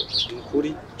akendera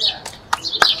kuri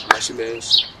amashi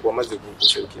menshi wamaze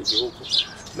guserukira igihugu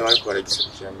n'abari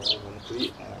baragiserukirana umuntu kuri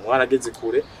mwarageze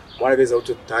kure mwarageze aho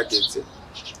tutageze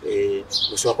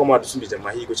gushaka ko mwadusumbije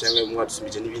amahigo cyangwa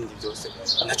mwadusumbije n'ibindi byose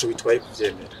ntaco bitwaye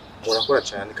kuvyemera murakora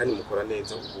cyane kandi mukora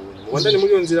neza ubuntu mubandane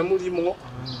muri yo nzira murimo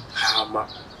hama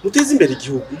muteze imbere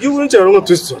igihugu n'icyarongo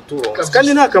twese turonka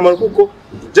kandi nta kamaro kuko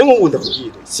je nk'ubunda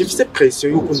kubwira simfise pression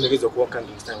yuko ntegeza kuba kandi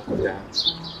mutanga ko byanze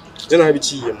je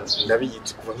nabiciyemo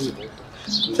ndabiyitse kuva nk'ibuto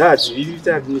ndaje bibi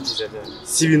byabinyigiza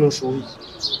si ibintu nshuhi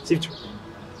sibyo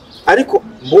ariko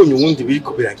mbonye uwundi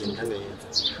biriko biragenda neza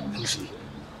ndamushigikira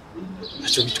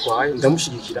ntacyo bitwaye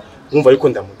ndamushigikira numva ariko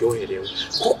ndamuryoherewe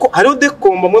kuko hariho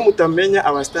dekomba mwe mutamenya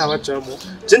abastar bacamo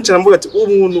je ncara mvuga ati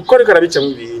umuntu ukore karabicamo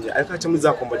ibinya ariko aca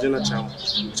muzakomba je nacamo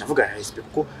ndavuga respect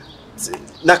kuko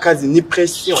nakazi ni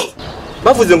pression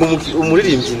bavuze ngo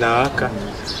umuririmbyi naka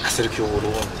aserukiye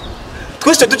Burundi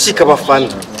twese ducika abafana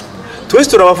twese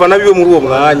turabafana biwe muri uwo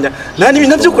mwanya nta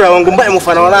n'ibintu byo kuraba ngo mbaye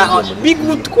umufana waraho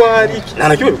bigutwara iki nta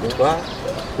nakyo bigutwara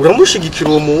uramushigikira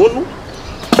uwo muntu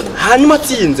hanyuma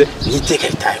atsinze niteka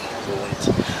itaye mu Burundi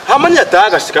hamani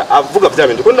atagashika avuga vya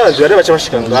bintu ko ndazi bari baca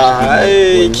bashika ngaha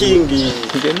kingi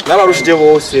n'abarushije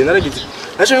bose naragize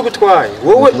naco bigutwaye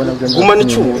wowe gumana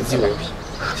icuzi wewe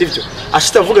sivyo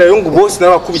ashita avuga rero ngo bose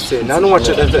n'abakubise nta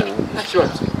n'umwaca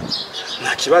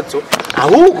nta kibazo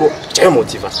ahubwo cyayo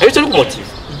motiva cyo kumotiva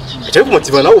cyo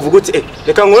kumotiva nawe uvuga uti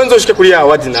reka ngo nzoshike kuri ya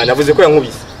wadi nani avuze ko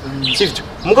yankubise sivyo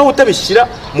mugabo utabishira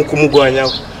mu kumugwanya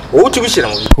wowe utubishira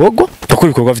mu bikorwa bakora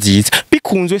ibikorwa vyiza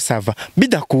bikunzwe sava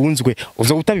bidakunzwe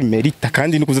uza utabimerita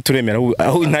kandi nukuza turemera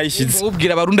aho ntayishize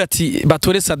ubwira abarundi ati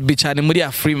batore sadbi cyane muri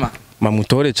Afrima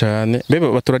mamutore cyane bebe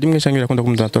batora rimwe cyangwa akunda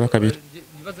kumuzatora kabiri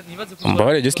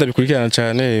mbabare je sindabikurikirana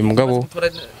cyane mugabo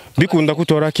bikunda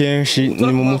kutora kenshi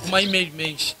ni mu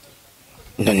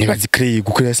nibazikreye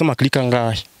gukorera sama klika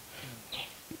ngahe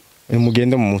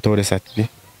mugende mu mutore sadbi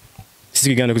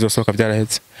sigigana kuzosohoka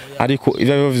byarahetse ariko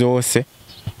ivyo vyose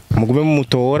mugume mu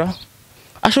mutora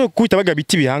ashoboye kwita baga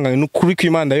biti bihanganye n'ukuri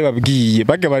kw'Imana babwiye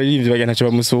baga baririmbye bagana cyo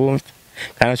bamusumva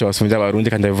kandi cyo basumvye abarundi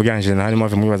kandi bavuga anje nari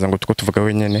mave mwibaza ngo tuko tuvuga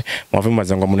wenyene mave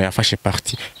mubaza ngo umuntu yafashe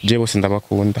parti je bose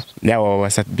ndabakunda yabo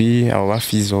basatbi abo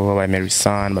bafizo aba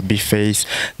Merisan ba Bface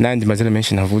nandi mazina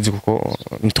menshi navuze kuko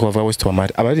nitwavuga wese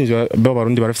twamara abarinzi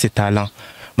b'abarundi barafite talent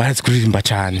barazi kuririmba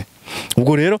cyane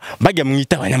ubwo rero bajya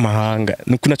mwita abanyamahanga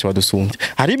nuko naco badusumvye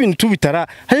hari ibintu tubitara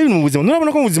hari ibintu mu buzima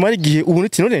nurabona ko mu buzima ari gihe ubu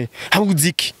niti none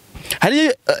AVUZE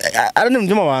hari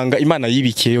aranemye mabanga Imana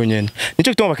yibikiye yonyene nico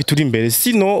gituma bakituri imbere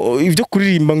sino ivyo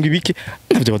kuririmba ngo ibike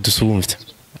navyo badusumvye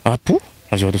apu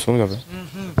navyo badusumvye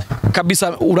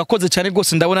kabisa urakoze cyane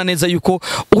gose ndabona neza yuko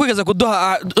ukwigeza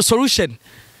kuduha solution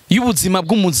y'ubuzima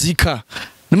bw'umuzika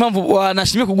nimpamvu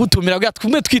wanashimye kugutumira bwa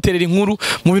twumwe twiterera inkuru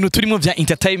mu bintu turimo vya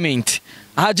entertainment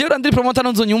aha je urandiri promoter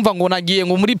nonzo nyumva ngo nagiye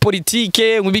ngo muri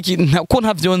politique ngo biki ko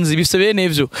ntavyonzi bifise bene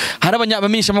ivyo hari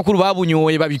abanyabamenyesha makuru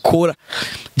babunyoye babikora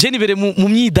je nibere mu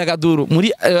myidagaduro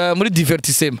muri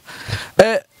divertissement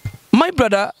my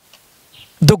brother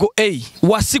Dogo A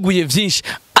wasiguye vyinshi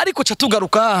ariko cha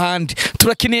tugaruka ahandi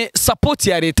turakine support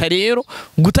ya leta rero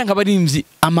gutanga abarimvyi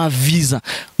amavisa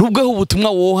nubwo ubutumwa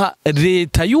woha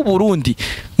leta y'u Burundi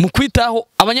mu kwitaho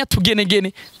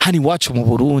abanyatugenegene hani wacu mu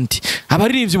Burundi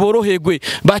abarimvyi borohegwe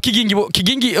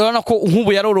kigingi urana ko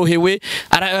nkubu yarorohewe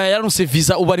yaronse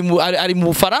visa ubu ari mu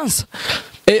Bufaransa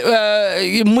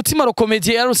mutima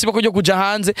rokomedie yaronse bako ryo kuja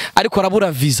hanze ariko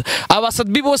arabura visa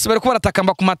abasadbi bose bariko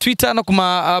baratakamba ku ma Twitter no ku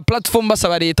ma platform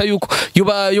basaba leta yuko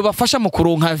yobafasha mu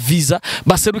kuronka visa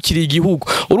baserukira igihugu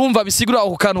urumva bisigura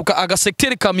ukukanuka aga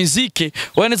secteur ka musique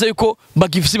waneza yuko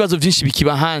bagifise ibibazo byinshi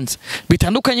bikiba hanze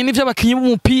bitandukanye n'ivyo abakinyi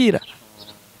b'umupira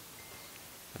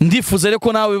ndifuza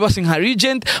reko nawe basi nka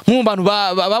regent mu bantu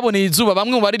baboneye izuba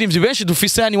bamwe mu baririmbyi benshi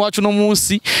dufise hani wacu no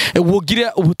munsi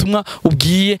wogira ubutumwa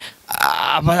ubwiye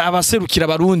abaserukira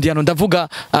abarundi hano ndavuga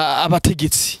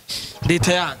abategetsi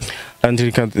leta yanyu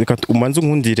andika umanze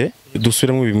nkundire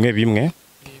dusubiremo bimwe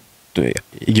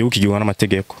igihugu kigirwa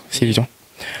n'amategeko sivyo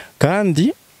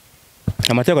kandi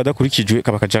amategeko adakurikijwe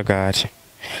kabakajagari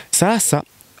sasa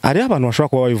ari abantu bashobora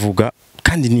kuba babivuga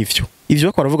kandi nivyo ivyo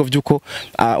bakora bavuga vyuko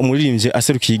umuririmbye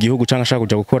aserukiye igihugu cyangwa ashaka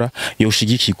kuja gukora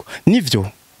yoshigikirwa nivyo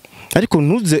ariko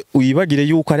ntuze uyibagire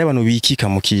yuko ari abantu bikika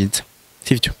mu kiza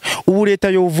sivyo ubu leta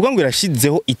yovuga ngo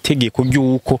irashizeho itegeko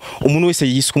ryuko umuntu wese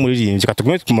yiswe umuririmbye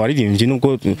katugumye mu baririmbye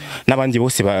nubwo nabandi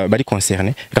bose bari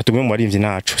concerné katugumye mu baririmbye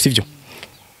nacu sivyo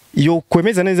yo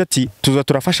kwemeza neza ati tuza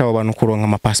turafasha abo bantu kuronka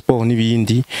ama passeport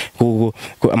n'ibindi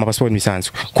ama passeport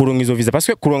bisanzwe kuronka izo visa parce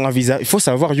que kuronka visa il faut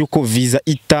savoir yuko visa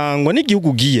itangwa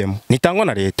n'igihugu giyemo nitangwa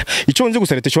na leta ico nzi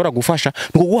gusa leta ishobora gufasha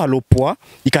ngo guha le poids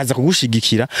ikaza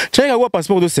kugushigikira cyangwa guha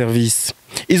passeport de service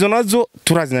izo nazo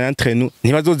turazina entre nous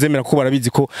ntibazozemera ko barabizi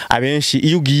ko abenshi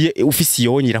iyo ugiye ufisi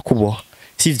yonyira kuboha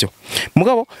sivyo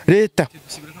mugabo leta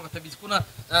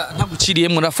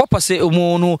ntaguciriyemo na fopase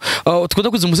umuntu tukunda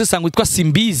kuza umusesangwa witwa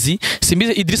Simbizi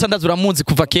Idrissa ndazi uramuzi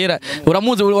kuva kera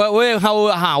uramuzi we wowe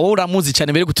uramuzi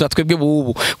cyane mbere gutura twebwe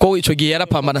bubu ko ico gihe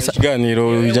yarapambana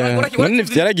ikiganiro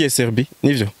yaragiye Serbie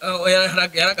nivyo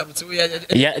yaragarutse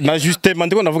na justement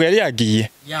ndiko ndavuga yari yagiye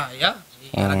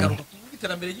yaragaruka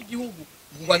iterambere ry'igihugu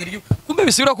ngwanira igihugu kumbe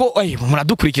bisubira ko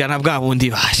muradukurikirana bwa bundi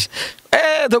basha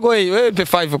Dogo we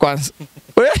P5 kwanza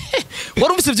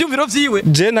warumvise ivyumviro vyiwe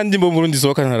je nandi mbo Burundi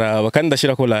soka ntaraba kandi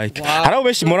ndashira ko like haraho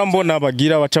benshi mora mbona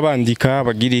bagira baca bandika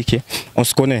bagira iki on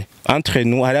se connaît entre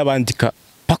nous hari abandika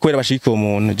pakwera bashika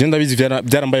umuntu je ndabizi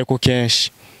byarambaye ko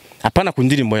kenshi apana ku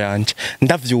ndirimbo yanje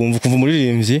ndavyumva kumva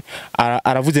umuririmbyi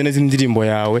aravuze neza indirimbo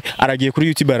yawe aragiye kuri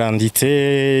YouTube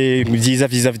aranditse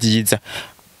byiza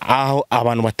aho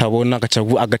abantu batabona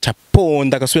agaca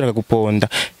ponda agasubira akaguponda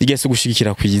igese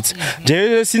gushigikira kwiza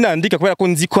je sinandika kubera ko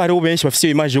nzi ko hari benshi bafite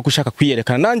image yo gushaka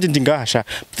kwiyerekana nanje ndi ngahasha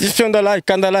fionda like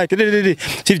kanda like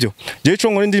sivyo je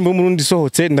cyo ngore ndi mu Burundi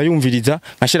sohotse ndayumviriza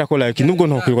nkashira ko like nubwo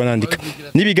ntokwirwa nandika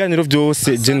nibiganiro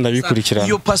byose je ndabikurikirana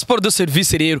iyo passeport de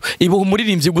service rero ibo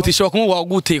umuririmbyi gutisha bakumwa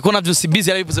gute ko navyo si busy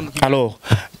yarabivuze mu alors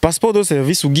passeport de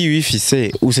service ugiye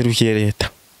wifise userukiye leta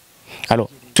alors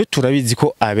turabizi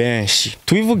ko abenshi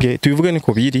tubivuge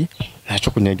niko biri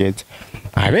ntaco kunyegeza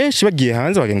abenshi bagiye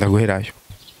hanze bagenda guherayo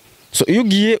so iyo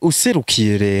ugiye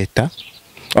userukiye leta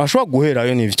ashobora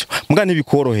guherayo nivyo mbwa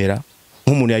nibikorohera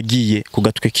nk'umuntu yagiye ku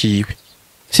gatwe kiwe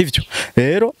sivyo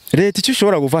rero leta icyo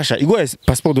ishobora gufasha igoye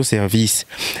passeport de service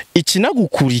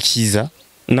ikinagukurikiza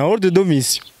na ordre de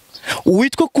mission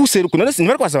uitwo kuseruka none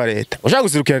sinibara kwasaba leta ushaka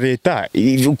guserukira leta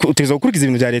uteza gukurikiza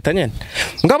ibintu bya leta nyene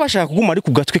ngaba bashaka kuguma ari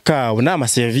ku gatwe kawo nama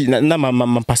service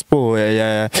nama passeport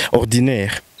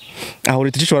ordinaire aho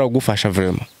leta ishobora kugufasha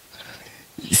vraiment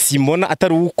Simona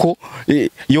atari uko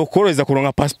yokoreza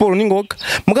kuronka passeport ningoga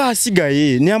mbwa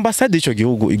hasigaye ni ambassade ico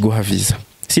gihugu iguha visa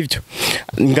sivyo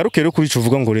ngaruke rero kuri ico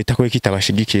uvuga ngo leta ko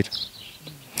ikitabashigikira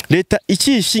leta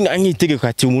ikishinga nkitegeko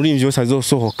ati umurimvyi wose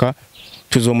azosohoka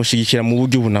tuzomushigikira mu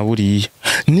buryo bunaburiye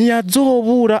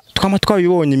ntiyazobura twama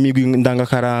twabibonye imigwi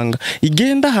ndangakaranga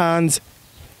igenda hanze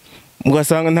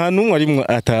mugasanga nta numwe arimwe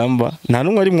atamba nta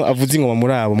numwe arimwe avuze ingoma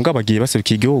muri abo mbwa bagiye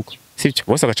baserukiye igihugu sivyo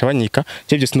bose agaca banyika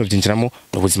cyo sino byinjiramo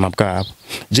mu buzima bwabo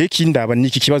je kindaba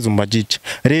niki kibazo mbajije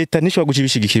leta nishobora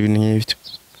gucibishigikira ibintu nk'ibyo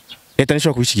leta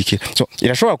nishobora kubishigikira so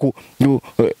irashobora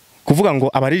kuvuga ngo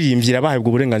abaririmbira bahabwa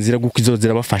uburenganzira bwo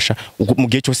kwizozera bafasha mu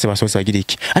gihe cyose basohotse bagira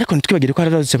iki ariko ntitwibagire ko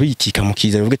araza biyitika mu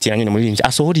kiza bivuga ati yanyene muririmbyi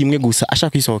asohora imwe gusa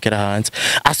ashaka kwisohokera hanze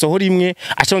asohora imwe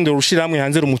acondera urushiramwe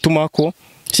hanze rumutuma ko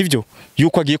sivyo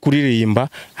yuko agiye kuririmba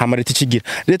hamareta ikigira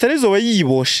leta rezo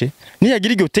bayiboshe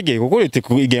niyagira iryo tegeko ko leta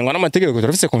igengwa n'amategeko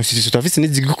turafise constitution turafise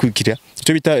n'izigukurikira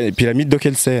cyo bita pyramide de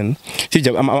Kelsen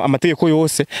sivyo amategeko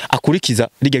yose akurikiza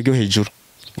rigya ryo hejuru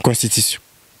constitution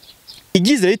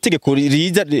igize itegeko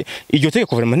riza iryo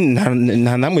tegeko vraiment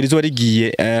nta namwe rizo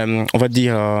rigiye on va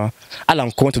dire à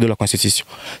l'encontre de la constitution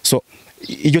so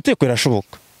iryo tegeko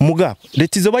irashoboka mugabo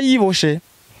leta izo bayiboshe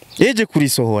eje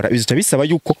kurisohora bizuta bisaba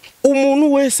yuko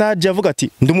umuntu wese aje avuga ati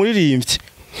ndumuririmbyi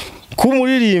ku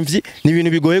muririmbyi ni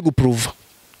ibintu bigoye guprove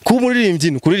ku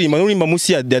muririmbyi kuririmba n'urimba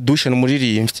musi ya douche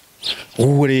n'umuririmbyi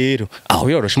uwo rero aho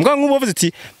yoroshe mbwa nk'ubu bavuze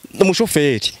ati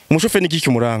umushoferi niki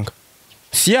cyumuranga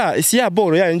siya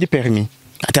boro ya ndi permis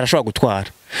atarashobora gutwara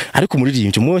ariko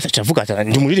umuririmbyi umwe wese acavuga ati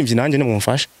ndi umuririmbyi nanjye ne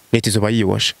mumfasha leta izo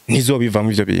bayiboshe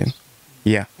ntizobivamo ivyo bintu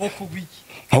yeah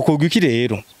nko gwiki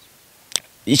rero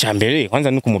icyambere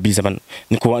kwanza nukumubiza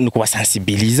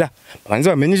nukubasensibiliza banze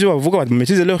bamenye ivyo bavuga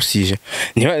bametize leur sujet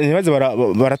nibaze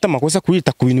barata makosa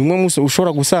kwita ku bintu umwe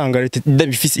ushobora gusanga leta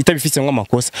itabifise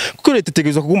nk'amakosa kuko leta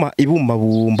tegerezwa kuguma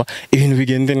ibumba ibintu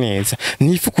bigende neza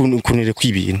nifu kunire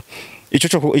kwibintu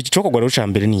ico kogwa rero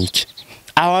cyambere niki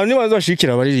abantu nibaze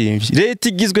bashikira abaririmbyi leta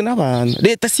igizwe n'abantu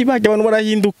leta sibajya abantu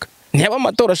barahinduka ntiyaba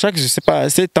amatora ashaka je sais pas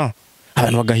 7 ans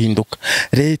abantu bagahinduka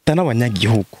leta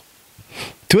n'abanyagihugu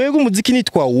twego umuziki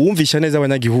nitwa wumvisha neza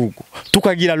abanyagihugu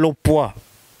tukagira le poids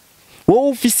wowe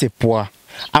ufise poids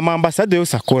amambasade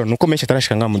yose akora nuko menshi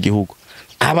atarashika nga mu gihugu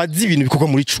abazi ibintu bikorwa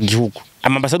muri ico gihugu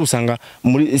amambasade usanga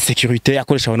muri sécurité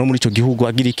akoresha abantu muri ico gihugu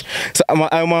agira iki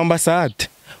amambasade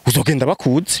uzogenda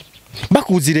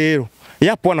bakuzi rero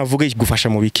ya poids navuga igufasha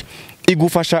mu biki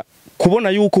igufasha kubona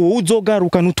yuko wowe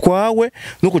uzogaruka ntutwawe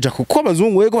no kuja kuko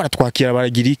abazungu wego baratwakira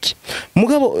baragira iki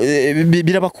mugabo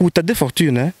birabakuta de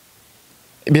fortune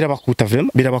birabakuta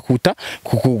vraiment birabakuta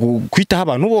kwitaho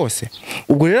abantu bose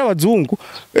ubwo rero abazungu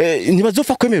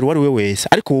ntibazofa kwemera uwari we wese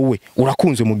ariko wowe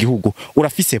urakunzwe mu gihugu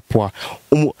urafise poids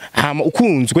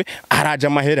ukunzwe haraje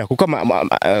amahera kuko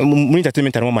muri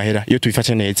entertainment harimo amahera iyo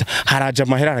tubifashe neza haraje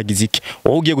amahera aragize iki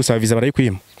wowe ugiye gusaba visa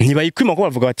barayikwima ntibayikwima ko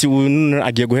bavuga bati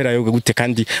agiye guhera yo gute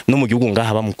kandi no mu gihugu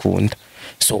ngaha bamukunda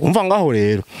so umva ngaho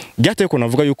rero byateye ko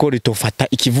navuga yuko ritofata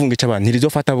ikivunge cy'abantu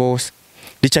ntirizofata bose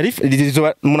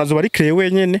munazo bari créé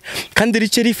wenyene kandi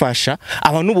rice rifasha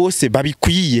abantu bose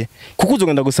babikwiye kuko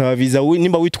uzogenda gusaba visa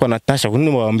nimba witwa Natasha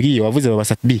kuko bambwiye wavuze baba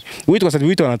Satbi witwa Satbi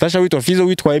witwa Natasha witwa Fizo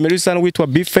witwa Emerson witwa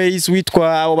Bface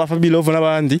witwa aba Fabilove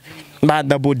n'abandi ba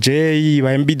Double J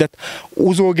ba MB data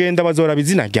uzogenda bazora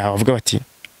bizina ryawe bavuga bati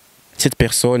cette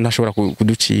personne ntashobora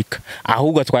kuducika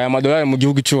ahubwo atwaye amadolari mu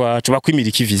gihugu cyacu bakwimira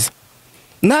iki visa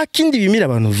nta kindi bimira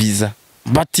abantu visa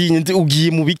batinye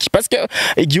ugiye mu biki parce que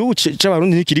igihugu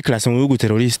c'abarundi nikiri classe mu bihugu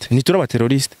terroriste ni turaba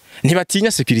terroriste ntibatinya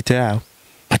sécurité yabo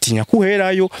batinya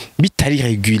kuherayo bitari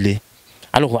régulier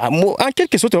alors en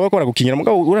quelque sorte bakora gukinyira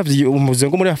mugabo uravye umuze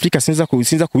ngo muri Afrika sinza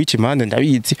kubica impande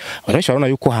ndabizi abantu barabona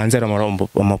yuko hanze ari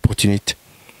ama opportunity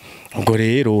ubwo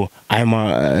rero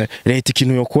aya leta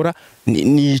ikintu yokora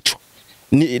nico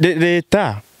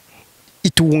leta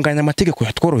itunganya amategeko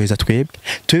yatworoheza twebwe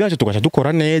tugaca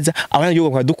dukora neza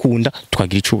abanyagihugu bakadukunda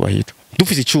tukagira icubahiro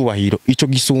dufise icubahiro ico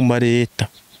gisumba leta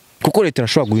kuko leta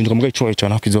irashobora guhindura mugabo icubahiro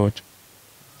cyane kizoca.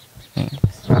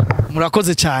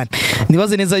 Murakoze cyane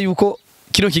nibaze neza yuko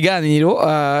kino kiganiro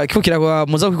kiko kiragwa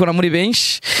muza kwikora muri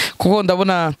benshi kuko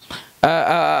ndabona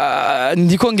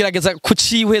ndiko ngerageza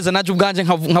kucihweza naje ubwanje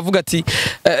nkavuga ati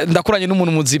ndakuranye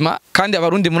n'umuntu muzima kandi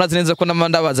abarundi murazi neza ko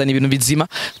ndabazana ibintu bizima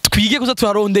twige kuza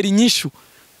turarondera inyishu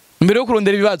mbere yo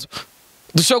kurondera ibibazo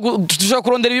dushobora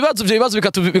kurondera ibibazo byo bibazo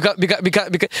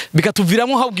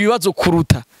bikatuviramo ahubwo ibibazo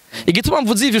kuruta igituma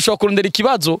mvuze ivyo ushobora kurondera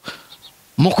ikibazo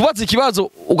mu kubaza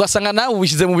ikibazo ugasanga nawe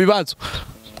ubishize mu bibazo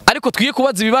ariko twiye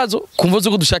kubaza ibibazo kumva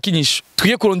ko dushaka inyishu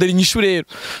twiye kurondera inyishu rero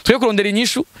twiye kurondera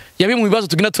inyishu yabi mu bibazo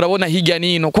tugina turabona hirya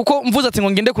nino kuko mvuze ati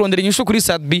ngo ngende kurondera inyishu kuri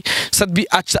Sadbi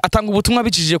atanga ubutumwa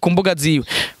bicishije ku mbuga ziwe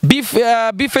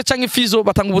bife canke fizo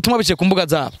batanga ubutumwa bicishije ku mbuga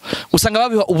zabo usanga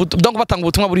babiha donc batanga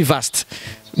ubutumwa buri vast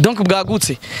donc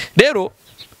bwagutse rero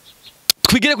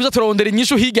twigire kuza turarondera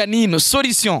inyishu hirya nino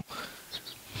solution.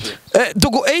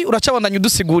 Dogo uracabandanya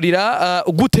udusigurira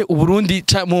gute uburundi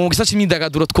mu gisa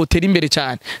cy'imyidagaduro twotera imbere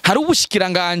cyane hari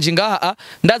ubushikiranganje ngaha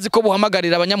ndazi ko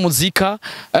buhamagarira abanyamuzika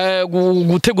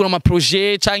gutegura ama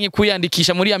projet canke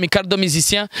kuyandikisha muri Amical de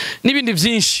Musiciens n'ibindi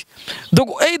byinshi.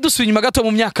 Dogo dusuye inyuma gato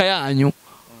mu myaka yanyu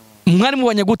mwari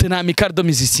mubanye gute na Amical de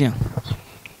Musiciens?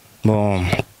 Bon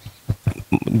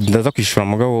ndaza kwishura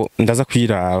mugabo ndaza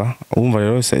kwiraba umva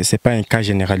rero c'est pas un cas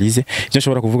généralisé je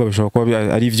nshobora kuvuga bishobora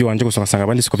kuba ari ivyo wanje gusanga sanga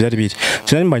abandi siko byari biri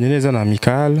cyane mbanye neza na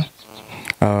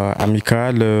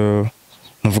Amical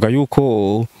navuga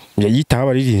yuko yitaho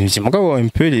abaririmbyi mugabo un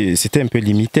peu c'était un peu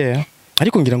limité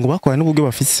ariko ngira ngo bakora n'ubwo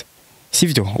bafise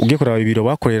sivyo ugiye kuraba ibiro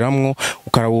bakoreramwo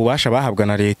ukaraba ubasha bahabwa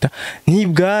na leta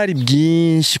ntibwari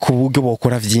bwinshi ku buryo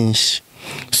bokora vyinshi.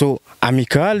 So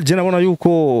Amical je nabona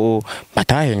yuko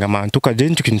batahenga mantuka je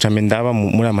nicyo kintu cyane ndaba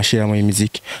muri amashirahamwe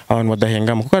y'imiziki abantu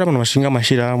badahenga kuko ari abantu bashinga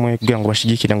amashirahamwe kugira ngo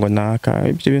bashigikire ngo naka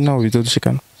ibyo bintu ntaho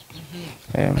bizodushikana.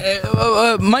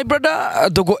 My brother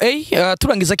Dogo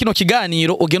turangiza kino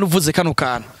kiganiro ugenda uvuze kano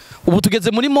kana ubu tugeze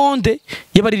muri monde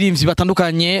y'abaririmbyi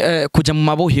batandukanye kujya mu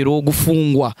mabohero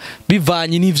gufungwa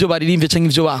bivanye n'ivyo baririmbye canke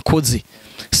ivyo bakoze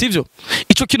sivyo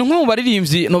ico kintu nko mu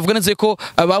baririmbyi novuga neze ko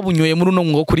babunyoye muri uno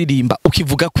mwuga kuririmba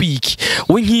ukivuga kwiki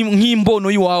we nk'imbono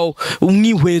yiwawo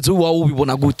umwihwezo wawo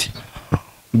ubibona gute?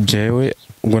 Jewe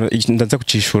ndaza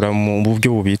kucishura mu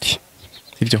buryo bubiri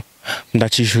sivyo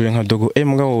ndacishuje nka Dogo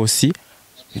mugabo wose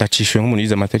ndacishuje nk'umuntu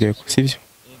yize amategeko sivyo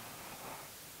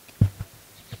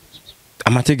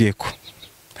amategeko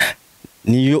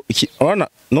niyo ona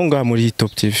nonga muri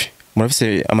Top TV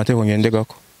murafise amategeko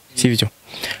ngendegako sivyo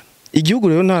igihugu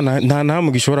rero nta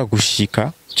namwe gishobora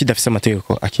gushika kidafise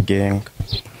amategeko akigenga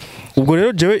ubwo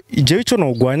rero jewe ico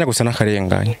no gwanya gusa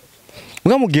nakarenganya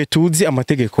mwa mu gihe tuzi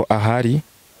amategeko ahari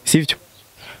sivyo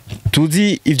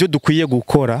tuzi ivyo dukwiye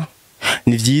gukora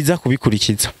ni vyiza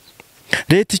kubikurikiza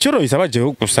leta icyo ro isaba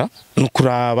jewe gusa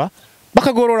nukuraba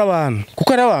bakagorora abantu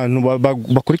kuko ari abantu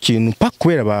bakora ikintu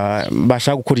pakubera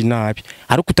bashaka gukora inabi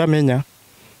ari kutamenya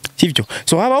sivyo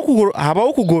so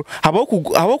habaho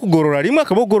kugorora rimwe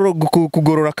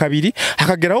kugorora kabiri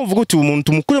hakageraho uvuga uti umuntu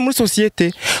tumukure muri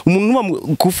societe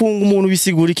umuntu kufunga umuntu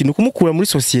bisigura ikintu kumukura muri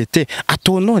societe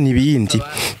atonona ibindi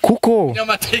kuko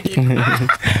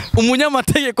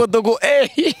umunyamategeko Dogo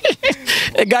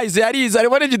guys yarize ari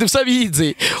bone dufisa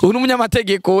bize ubu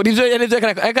umunyamategeko nivyo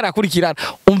yakarakurikirana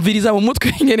umviriza mu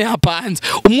mutwe ngene hapanze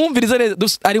umwumviriza neza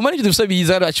ari bone dufisa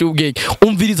bize aracubwege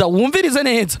wumvirize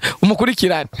neza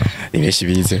umukurikirana ni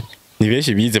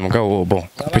benshi bize mugabo bon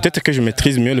peut-être que je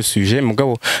maîtrise mieux le sujet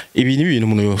mugabo ibi ni ibintu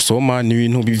umuntu yosoma ni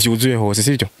ibintu bivyuzuye hose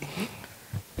sivyo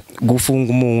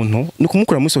gufunga umuntu no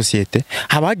kumukura muri societe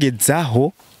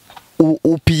habagezaho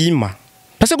upima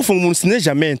parce gufunga umuntu ce n'est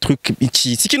jamais un truc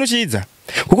iki ikintu ciza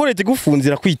kuko leta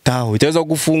gufunzira kwitaho itaza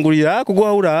gufungurira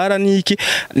kuguha urara niki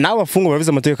nawe afunga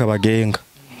baravize amategeko abagenga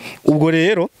ubwo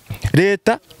rero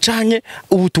leta canke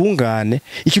ubutungane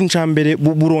ikintu ca mbere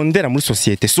burondera muri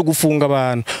societe so gufunga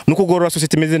abantu no kugorora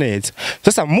societe meze neza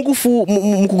sasa mu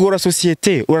kugorora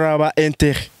societe uraraba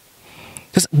intérêt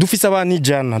sasa dufise abantu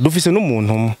ijana dufise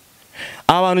n'umuntu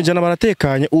abantu ijana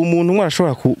baratekanye umuntu umwe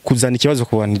arashobora kuzana ikibazo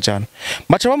ku bantu ijana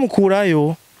baca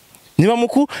bamukurayo niba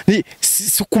muku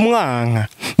sukumwanka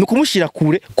nukumushira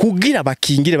kure kugira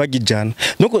bakingire bagijana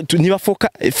nuko niba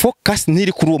focus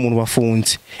ntiri kuri uwo muntu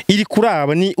bafunze iri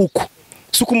kuraba ni uko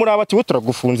sukumuraba ati we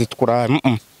turagufunze tukuraba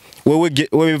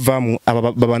wewe vamwe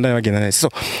aba babandanya bagenda neza. So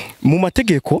mu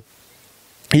mategeko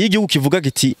y'igihugu kivuga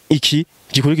giti iki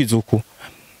gikurikiza uko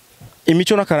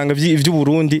imico nakaranga vy'u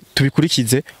Burundi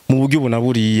tubikurikize mu buryo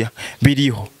bunaburiya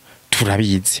biriho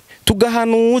turabizi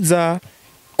tugahanuza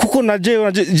kuko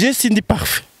je sindi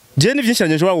parfait je ni vyinshi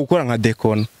nshobora gukora nka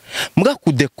dekona mbwa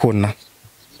kudekona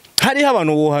hari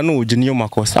abantu bohanuje niyo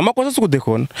makosa amakosa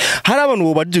sukudekona hari abantu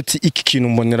bobajije uti iki kintu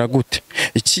mbonera gute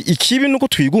ikibi nuko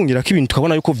twigungira ko ibintu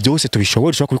tukabona yuko vyose tubishobora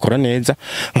ushobora kubikora neza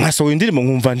nkasohoye indirimbo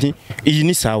nkumva nti iyi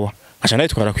ni sawa acha nayo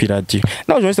twara ku radio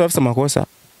naho bose bafite amakosa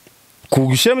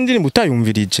kugishira mu ndirimbo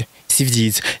utayumvirije si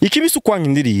vyiza ikibi sukwanga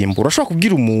indirimbo urashobora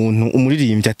kubwira umuntu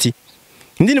umuririmbye ati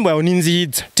indirimbo yawe ni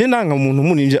nziza te nanga umuntu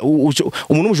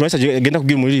umuntu wese agenda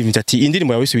kubwira umuririmbye ati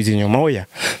indirimbo yawe isubiza inyuma hoya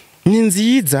ni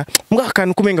nziza mbwa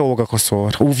akantu kumenga woga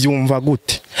kosora uvyumva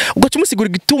gute ugaca umusigura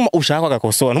igituma ushaka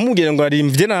agakosora ntumubwire ngo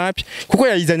arimvye nabi kuko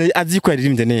yayizanye azi ko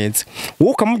yaririmbye neza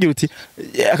wowe ukamubwira uti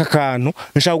aka kantu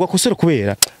nshaka gukosora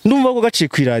kubera ndumva ko gaciye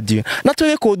ku radio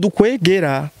natoye ko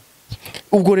dukwegera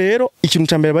ubwo rero ikintu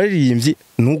cyambere baririmbye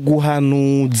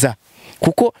nuguhanuza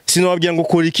kuko sinobabwira ngo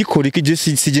kora iki je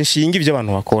sije nshinga ivyo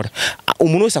abantu bakora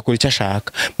umuntu wese akora icyo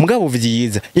ashaka mugabo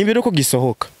vyiza imbere ko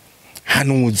gisohoka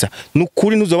hanuza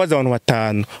nukuri ntuzobaza abantu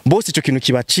batanu bose ico kintu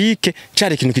kibacike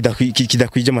cyari ikintu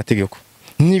kidakwije amategeko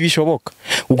nibishoboka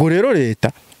ubwo rero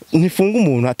leta nifunga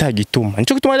umuntu atagituma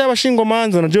nico gituma ari abashingo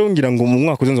manza naje ngira ngo mu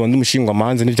mwaka uzenzo ndi mushingo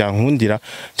manza n'ivyankundira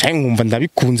cyane nkumva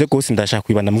ndabikunze gose ndashaka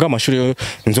kwibanda mbwa amashuri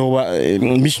nzoba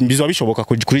bizoba bishoboka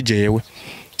kuri jewe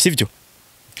sivyo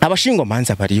abashingo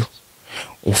manza bariho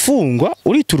ufungwa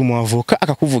uritura mu avoka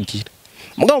akakuvugira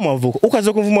mugabo mu avoka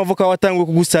ukaza kumva mu avoka watangwe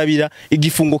kugusabira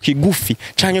igifungo kigufi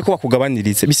canke ko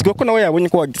bakugabanirize bisigwa ko nawe yabonye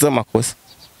ko wagize amakosa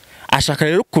ashaka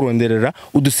rero kuronderera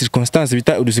uducirconstances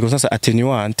bita uducirconstances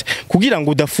attenuante kugira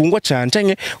ngo udafungwa cyane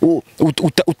canke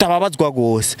utababazwa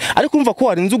gose ariko umva ko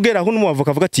warinze ugera aho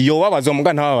n'umuavoka avuga ati yo wabazwa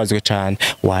mugana ntababazwe cyane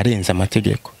warenza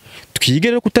amategeko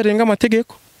twigere kutarenga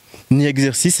amategeko ni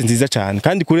exercice nziza cyane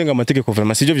kandi kurenga amategeko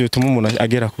vraiment sivyo byotuma umuntu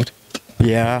agera kure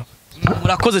yeah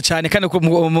murakoze cyane kandi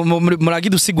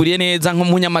muragidusiguriye neza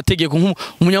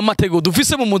nk'umunyamategeko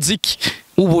dufise mu muziki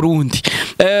w'u Burundi.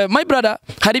 My brother,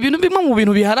 hari ibintu bimwe mu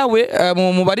bintu biharawe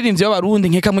mu baririmbyi b'abarundi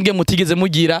nkeka mugiye mutigeze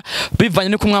mugira bivanye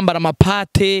no kumwambara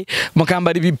amapate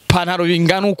mukambara ibipantaro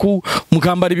bingana uku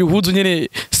mukambara ibihuzu nyene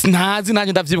ntazi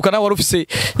nanjye ndavyibuka nawe warufise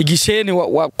igisheni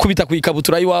wakubita ku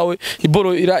ikabutura yiwawe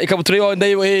iboro ikabutura yiwawe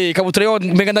ndaye ikabutura yiwawe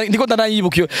ndiko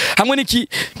ndanayibukiyo hamwe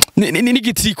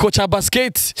n'igitiko cha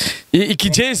basket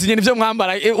ikijezi nyene byo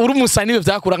mwambara uri umusani byo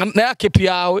byakuranga na yakepi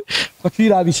yawe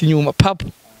kwirabisha inyuma papa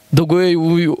dogo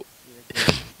uyu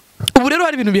ubu rero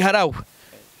hari ibintu biharawe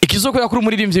ikizokora kuri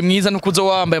umuririmbyi mwiza no kuzo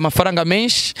wambaye amafaranga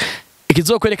menshi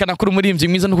ikizokwerekana kuri umuririmbyi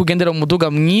mwiza no kugendera mu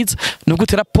muduga mwiza no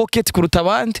gutera pocket kuruta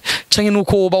abandi canke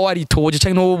nuko woba waritoje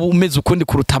canke no umeze ukundi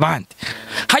kuruta abandi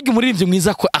hajye umuririmbyi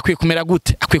mwiza akwiye kumera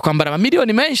gute akwiye kwambara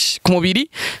amamiliyoni menshi ku mubiri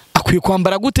akwiye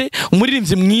kwambara gute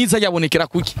umuririmbyi mwiza yabonekera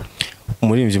kuki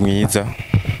umuririmbyi mwiza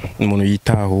ni umuntu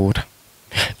yitahura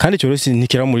kandi cyo rose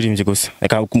ntikira umuririmbyi gusa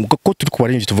ko turi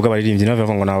kubaririmbyi tuvuga abaririmbyi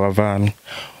n'abava ngo nabavana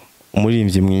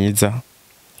umuririmbyi mwiza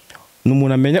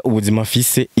n'umuntu amenya ubuzima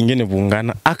afise ingene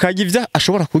bungana akajya ivya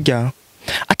ashobora kurya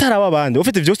ataraba abandi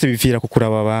ufite byose bifira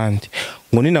kukuraba abandi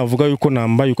ngo ni navuga yuko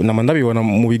nambaye ndabibona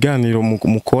mu biganiro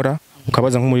mukora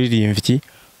ukabaza nk'umuririmbyi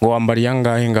ngo wambara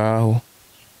yangahe ngaho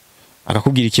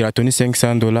akakubwira ikirato ni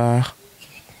 $500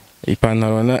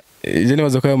 ipantaro na je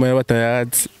nibaza ko yamara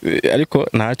batayazi ariko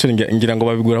ntaco ngira ngo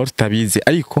babigura aho tutabizi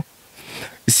ariko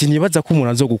sinibaza ko umuntu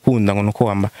azogukunda ngo nuko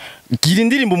wamba gira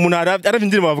indirimbo umuntu aravye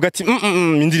indirimbo bavuga ati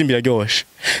indirimbo iraryoshe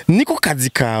niko kazi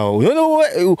kawe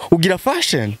none ugira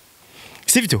fashion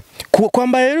sivyo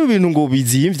kwambara rero ibintu ngo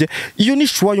bizimvye iyo ni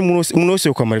shwa y'umuntu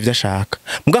wese kwambara ivyo ashaka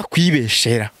mbwa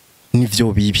kwibeshera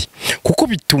nivyo bibi kuko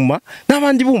bituma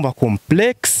n'abandi bumva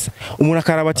complex umuntu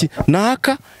akaraba ati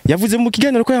naka yavuze mu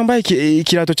kiganiro ko yambaye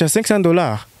ikirato cha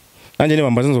 $500 nanje ne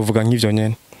bambaza nzovuga nk'ivyo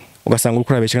nyene ugasanga uri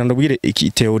kurabeshya ndabwire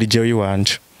iki theory jewe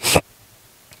yiwanje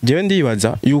jewe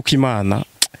ndibaza yuko Imana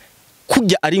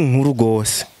kujya ari inkuru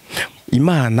gose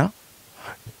Imana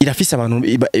irafise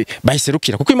abantu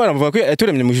bayiserukira kuko Imana bavuga ko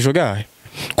yaturemye mu jisho gahe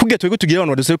kujya twego tugira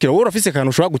abantu baduserukira wowe urafise kantu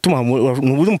ushobora gutuma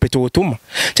mu peto wotuma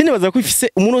cyane baza ko ifise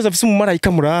umuntu wese afise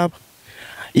umumarayika muraba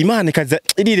Imana ikaza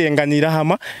irirenganira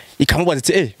hama ikamubaza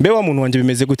ati mbe wa muntu wanje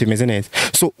bimeze gute meze neza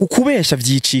so ukubesha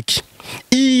vyiciki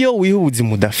iyo wihuzi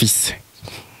mudafise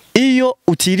iyo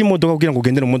utiri imodoka kugira ngo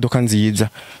ugendere mu modoka nziza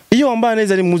iyo wambara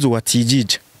neza ari muzu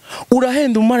watijije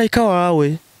urahenda umumarayika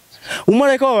wawe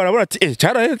arabona ati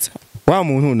cyarahetse wa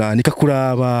muntu nanika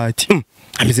kuraba ati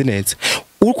ameze neza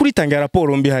uri kuritangira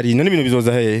raporo mbi hari none ibintu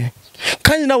bizoza hehe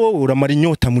kandi nawe uramara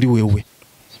inyota muri wewe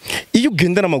iyo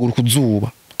ugenda n'amaguru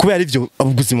kuzuba kubera arivyo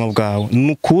ubuzima bwawe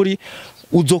nukuri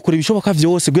uzokora ibishoboka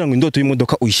vyose kugira ngo indoto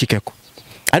y'imodoka uyishikeko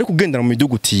ariko ugendera mu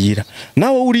midugutira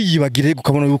nawe uri yibagire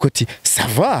ukabona yuko ati ça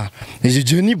va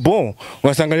je ni bon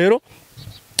ugasanga rero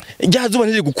ryazuba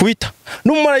ntiri gukubita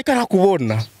n'umumarayika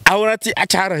ntakubona abona ati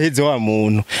acaraheze wa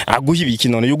muntu aguha ibiki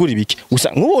none yugura ibiki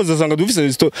gusa nkuboza sanga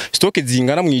dufise stoke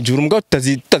zingana mu ijuru mbwa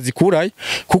tutazikuraye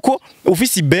kuko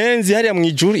ufise benzi hariya mu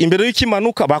ijuru imbere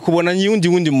y'ikimanuka bakubona nyundi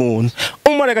muntu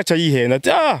umumarayika ca yihenda ati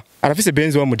arafise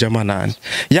benzi wa mujamanani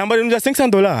yambara ibintu bya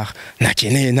 $500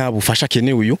 nakeneye nta bufasha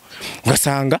keneye uyu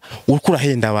ugasanga uriko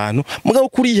urahenda abantu mugabo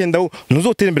kurihenda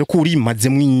ntuzotera imbere ko urimaze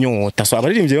mu inyota so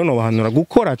abaririmbye rero no bahanura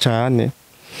gukora cyane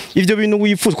ivyo bintu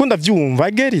wifuza ko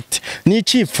ndavyumva gerite ni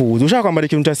icifuzo ushaka kwambara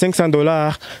ikintu cya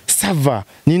 $500 sava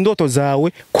ni indoto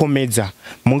zawe komeza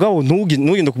mugabo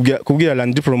ntugende kubwira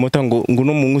Landry promoter ngo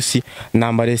no munsi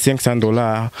nambare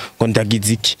 $500 ngo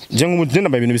ndagize iki je nk'umugenda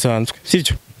mbaye ibintu bisanzwe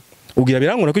sivyo ugira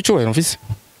birangura ko icyo mfise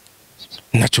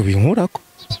naco binkurako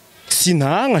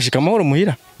sinankashika amahoro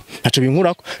muhira naco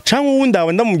binkurako canke uwundi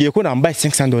awe ndamubwiye ko nambaye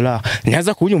 $500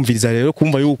 nyaza kunyumviriza rero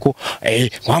kumva yuko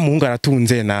wa muhungu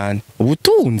aratunze nani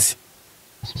ubutunzi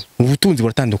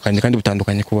buratandukanye kandi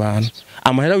butandukanye ku bantu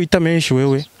amahera wita menshi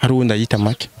wewe hari uwundi ayita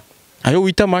make ayo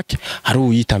wita make hari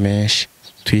uwita menshi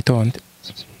twitonde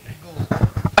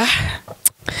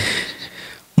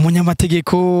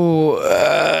umunyamategeko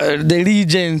the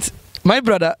legend my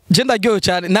brother genda ryo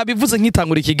cyane nabivuze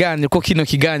nkitangura ikiganiro ko kino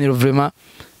kiganiro vraiment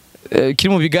kiri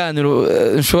mu biganiro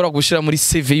nshobora gushira muri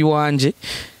CV wanje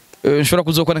nshobora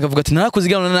kuzokora nkavuga ati narakoze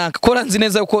iganiro nakora nzi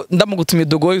neza uko ndamugutumye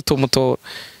dogo y'utomutora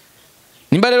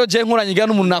nimba rero je nkoranye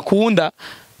igano umuntu nakunda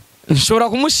nshobora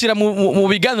kumushira mu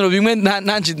biganiro bimwe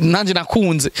nanje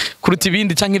nakunze kuruta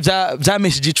ibindi canke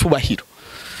byameshije icubahiro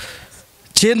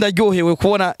cyenda ryohewe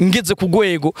kubona ngeze ku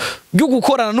gwego ryo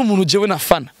gukorana n'umuntu jewe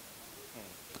nafana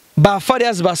ba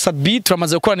Farias ba Sabi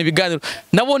turamaze gukorana ibiganiro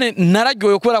nabone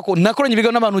nararyohewe kubera ko nakoranye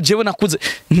ibiganiro n'abantu jewe nakuze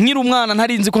nkiri umwana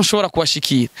ntarinzi ko nshobora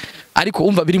kubashikira ariko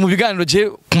umva biri mu biganiro je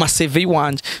ku ma CV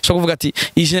wanje sho kuvuga ati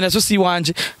iyi generation si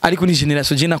wanje ariko ni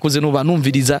generation je nakuze nuba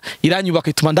numviriza iranyubaka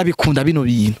ituma ndabikunda bino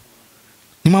bintu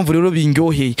nimpamvu rero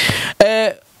bingyoheye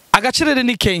agacerere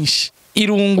ni kenshi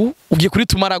irungu ugiye kuri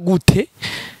tumara gute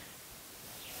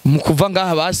mukuva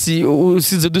ngaha basi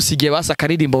usize dusigiye basi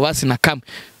akaririmbo basi na kamwe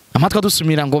amatwa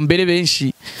dusumira ngo mbere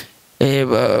benshi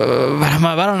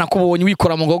baranakubonye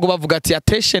wikora mu ngogo bavuga ati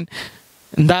attention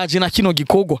ndaje na kino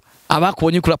gikogwa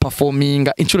abakubonye kuri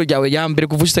performinga incuro ryawe ya mbere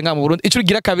kuvushitse nga mu Burundi incuro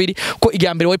gira kabiri ko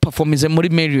irya mbere wayi performize muri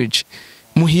marriage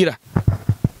muhira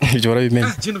ibyo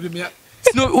barabimenya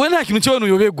no we nta kintu cyo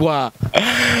uyobegwa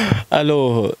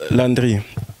alors Landry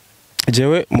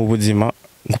jewe mu buzima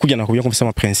kugena kubyo kumfisa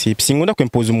ama principe singunda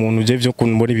kwempoza umuntu je byo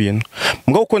muri bintu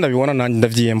mugabo uko ndabibona nanje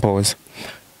ndavyiyempoza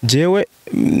jewe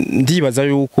ndibaza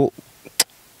yuko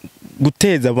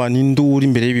guteza abantu induri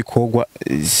imbere y'ibikogwa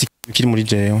sikiri muri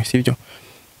jewe sivyo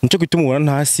nico gituma ubona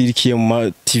ntasirikiye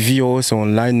mu TV yose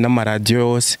online n'ama radio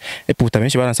yose eputa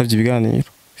benshi baransavye ibiganiro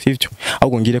sivyo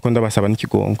ahubwo ngire ko ndabasaba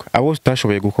n'ikigongo abo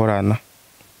tutashoboye gukorana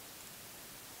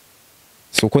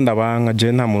suko ndabanga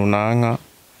je nta muntu nanka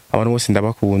abantu bose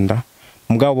ndabakunda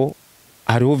mugabo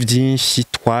hariho vyinshi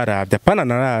twarabye apana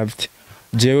naravye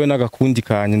jewe nagakundi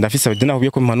kanye ndafise abade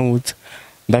nahubiye ko impanuza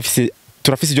ndafise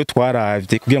turafise ibyo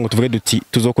twaravye kugira ngo tuvuge duti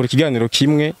tuzokora ikiganiro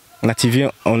kimwe na TV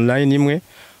online imwe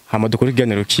hama dukora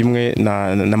ikiganiro kimwe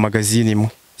na magazine imwe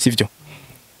sivyo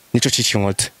nico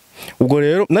cicinkoze ubwo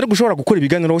rero nari gushobora gukora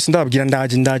ibiganiro hose ndababwira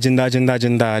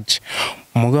ndaje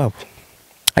mugabo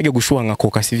age gushuha nka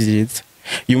koka sivyiza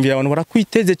yumviye abantu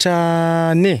barakwiteze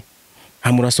cyane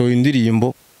hamurasohoye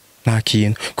indirimbo nta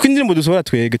kintu kuko indirimbo dusohora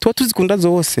twege tuba tuzikunda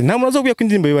zose nta muntu azobwiye ko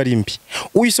indirimbo biba ari mbi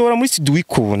uyisohora muri studio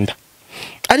ikunda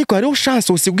ariko hariho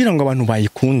chance usibwira ngo abantu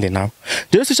bayikunde nabo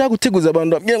rero se cyangwa guteguza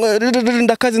abantu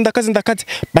ndakaze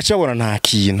bacha babona nta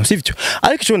kintu sivyo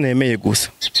ariko icyo nemeye gusa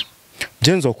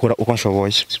je nzokora uko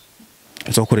nshoboye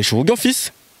nzokoresha uburyo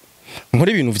mfise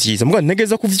nkora ibintu vyiza mbwa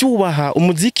ntegeza kuvyubaha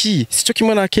umuziki sico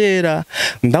kimwe na kera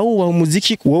ndawubaha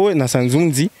umuziki wowe nasanze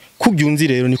unzi kubyunzi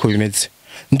rero niko bimeze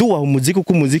ndubaha umuziki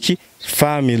uko umuziki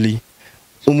family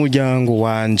umuryango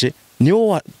wanje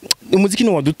niwo umuziki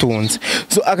no wadutunze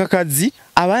so aka kazi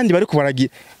abandi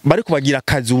bari kubagira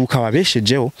akazi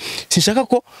ukababeshejeho sinshaka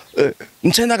ko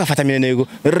ncenda gafata mirenego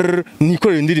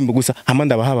nikorera indirimbo gusa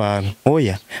amanda baha abantu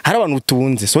oya hari abantu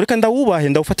utunze so reka ndawubahe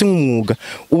ndawufate nk'umwuga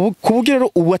kubugira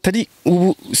rero ubu atari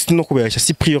ubu no kubesha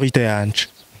si priorité yanje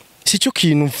sico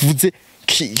kintu mvuze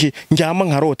njyama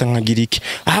nkarota nkagira iki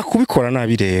aha kubikora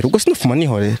nabi rero ubwo sinufuma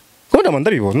nihorera kubona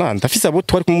ndabibona ndafise abo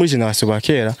twari muri generation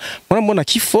bakera murambona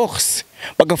ki force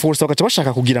bagaforsa bagaca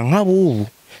bashaka kugira nk'abubu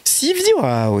si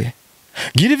ivy'iwawe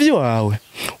gira ivy'iwawe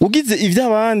ugize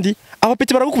ivy'abandi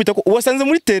abapeti baragukubita ko wasanze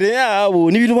muri tere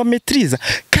yabo n'ibintu bametriza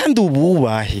kandi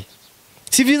ububahe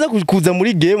si vyiza kuza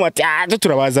muri game ati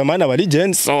turabaza mana bari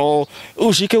genso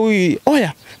ushike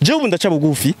oya je ubu ndaca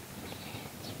bugufi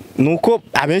nuko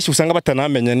abenshi usanga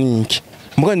batanamenya niki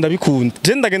mbwa ndabikunda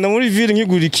je ndagenda muri ville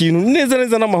nkigura ikintu neza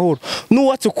neza n'amahoro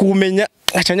nuwatse kumenya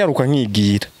acanyaruka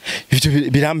nkigira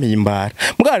ivyo birampimbara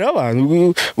mbwa rero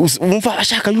abantu umva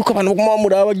ashaka yuko abantu baguma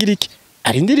murabagira iki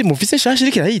ari ndiri mufise shashi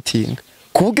iriko irayitinga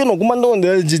kuburyo no guma ndonde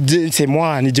c'est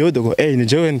moi ni jewe dogo ni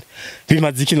jewe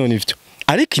bimaze iki none ivyo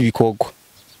ariko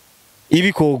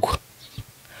ibikogwa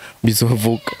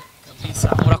bizovuga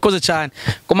murakoze cyane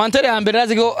commentaire ya mbere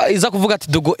razi ko iza kuvuga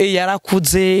ati dogo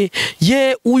yarakuze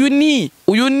ye uyu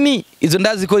ni izo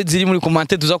ndazi ko ziri muri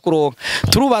commentaire tuza kuronka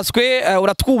turubatswe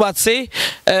uratwubatse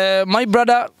my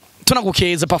brother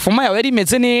tunagukeza performance yawe yari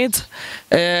imeze neza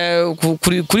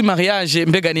kuri mariage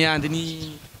mbega ni yandi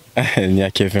ni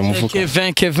ni Kevin mufuka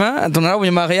Kevin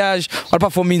tunarabonye mariage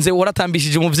waraperforminze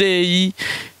waratambishije umuvyeyi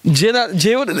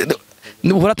jewe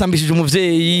waratambishije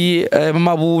umuvyeyi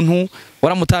mama buntu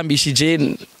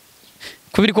waramutambishije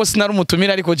kubiri ko sinari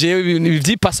umutumira ariko jewe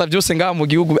ivyipasa byose ngaha mu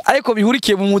gihugu ariko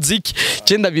bihurikiye mu muziki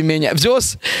je ndabimenya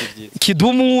byose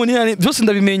kidumu byose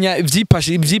ndabimenya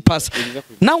ivyipasa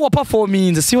nawe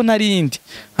performance siyo narindi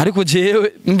ariko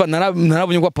jewe mba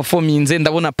narabonye ko performance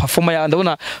ndabona performa ya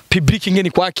ndabona public ngene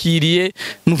kwakiriye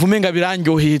nuvumenga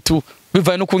birangyoheye tu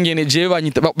bivaye no kungene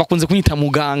jewe bakunze kunyita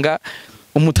muganga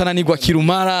umutananirwa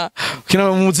kirumara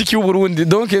kina mu muziki w'u Burundi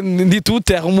donc ndi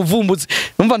tuter umuvumbuzi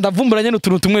numva ndavumburanye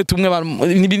n'utuntu tumwe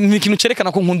ni ikintu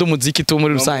cerekana ko nkunda umuziki tu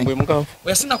muri rusange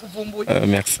oya sinakuvumbuye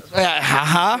merci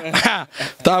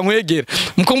tamwegera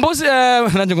mukombozi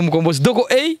nanje ngo mukombozi dogo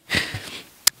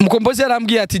mukombozi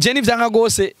yarambwiye ati je nivyanka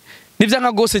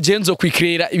gose je nzo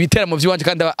kwikirera ibiteramo by'iwanje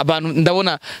kandi abantu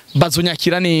ndabona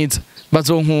bazonyakira neza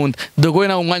bazonkunda dogo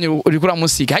na umwanya uri kuri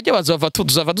musiki hajye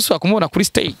tuzava dusubira kumubona kuri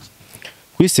stage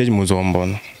stage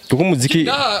muzombona kuko umuziki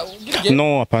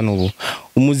no hapana ubu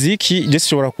umuziki je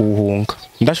sishobora kuwuhunga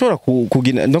ndashobora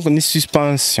kugira donc ni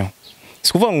suspension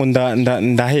sikuvuga ngo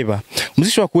ndaheba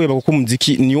umuziki shobora kuweba kuko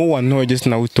umuziki niwo wantoye je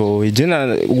sinawutoye je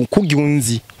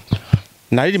kugyunzi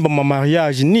naririmba mu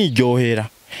mariage niryohera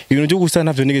ibintu byo gusa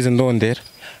ntavyo nigeze ndondera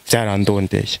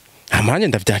byarandondeye amanje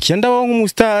ndavyakiye ndabaho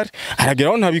nk'umustar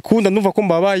arageraho ntabikunda ndumva ko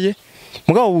mbabaye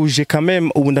mugabo buje quand même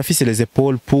ubu ndafise les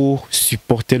épaules pour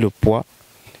supporter le poids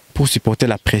pour supporter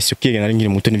la pression qui est ngiri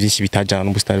muto n'vyinshi bitajana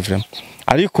n'ubustar vraiment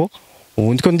ariko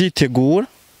ubu ndiko nditegura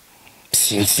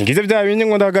singize bya binye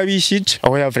ngo ndagabishije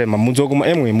aho ya vraiment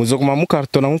muzoguma mu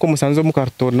kartona nkuko musanze mu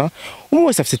kartona umwe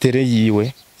wese afite tere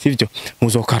yiwe sivyo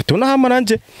muzokartona hama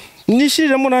nanje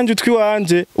nishiriremo nanje utwi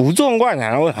wanje uzongwanya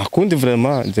nawe akundi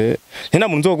vraiment nze hena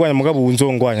mu nzogwanya mugabo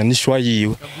unzongwanya nishwa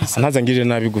yiwe ntaza ngirire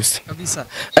nabi gusa kabisa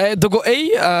dogo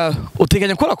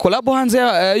uteganya gukora collab hanze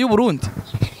y'u Burundi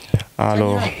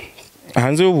alors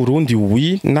hanze y'u Burundi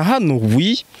oui na hano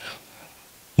oui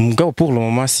mugabo pour le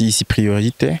moment si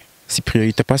priorité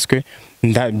parce que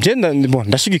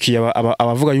ndashigikiye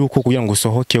abavuga yuko kugira ngo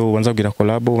sohoke ubanza kugira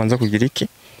collab ubanza kugira iki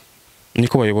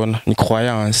niko bayibona ni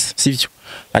croyance sivyo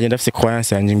agenda afite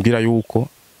croyance yanje mbira yuko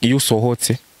iyo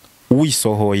usohotse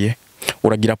wisohoye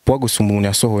uragira poa gusumba umuntu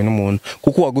yasohoye n'umuntu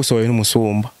kuko wagusohoye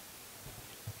n'umusumba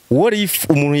what if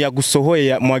umuntu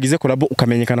yagusohoye mwagize collab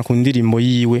ukamenyekana ku ndirimbo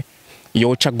yiwe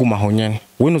yoca gumaho nyene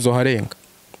we nuzoharenga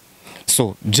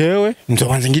so jewe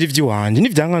nzobanza ngira ivy'iwanje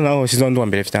nivyanka naho sizondwa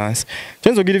mbere fiance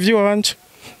je nzogira ivy'iwanje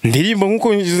ndirimbo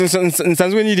nkuko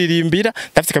nsanzwe niririmbira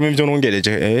ndafite kamwe byo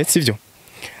nongereje sivyo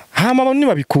hama abantu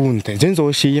nibabikunda je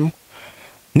nzoshima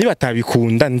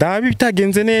nibatabikunda ndabi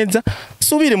bitagenze neza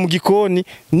subire mu gikoni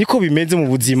niko bimeze mu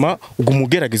buzima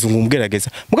ugumugerageza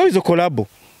mugabo izo collab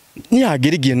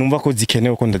nihagera igihe numva ko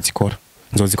zikenewe ko ndazikora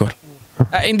nzozikora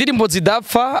indirimbo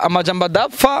zidapfa amajambo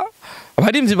adapfa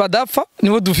abarimvyi badapfa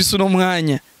nibo dufise uno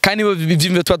mwanya kandi nibo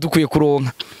bivyimve twa dukwiye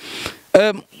kuronka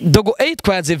dogo 8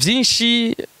 twaze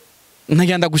vyinshi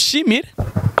ntagenda gushimira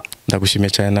ndagushimiye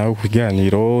cyane nawe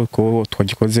kuganiro ko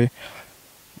twagikoze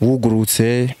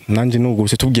wugurutse nanje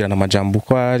nugurutse tubwirana amajambo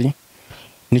ko ari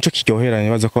nico kiryoheranye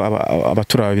baza ko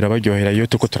abaturabira baryohera iyo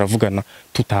tuko turavugana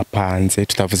tutapanze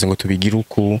tutavuze ngo tubigira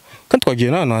uku kandi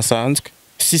twagiye n'ahantu hasanzwe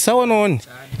si sawa none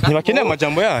ntibakeneye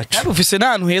amajambo yacu ufise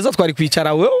n'ahantu heza twari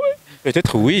kwicara wewe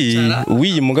peut-être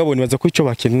oui mugabo nibaza ko ico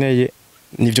bakeneye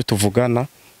nivyo tuvugana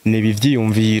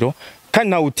nibivyiyumviro kandi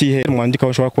nawe utihera umwandika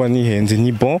ushobora kuba nihenze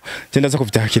ni bon genda za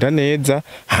kuvyakira neza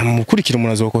mukurikira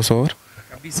umuntu azokosora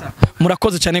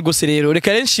murakoze cyane gose rero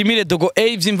reka rero nshimire Dogo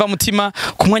A vyimva mutima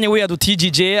ku mwanya we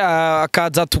yadutijije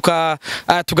akaza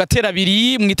tugatera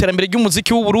abiri mu iterambere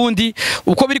ry'umuziki w'u Burundi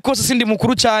uko biri kose sindi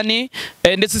mukuru cyane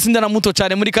ndetse sindana muto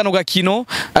cyane muri kano gakino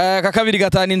kakabiri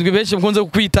gatanindwi benshi mukunze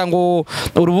kwita ngo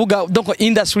urubuga donc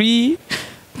industry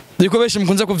diko benshi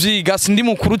mukunze kuvyiga sindi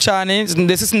mukuru cyane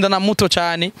ndetse sindana muto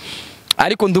cyane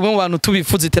ariko ndumwe mu bantu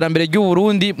tubifuza iterambere ry'u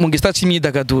Burundi mu gisata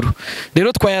cy'imyidagaduro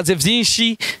rero twayaze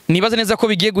vyinshi nibaza neza ko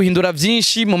bigiye guhindura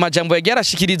vyinshi mu majambo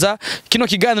yagarashikiriza kino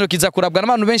kiganiro kizakurabwa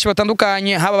n'abantu benshi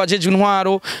batandukanye haba bajeje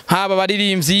intwaro haba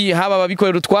baririmbyi haba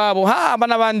babikorera utwabo haba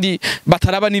nabandi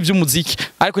bataraba n'ivy'umuziki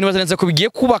ariko nibaza neza ko bigiye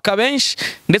kubaka benshi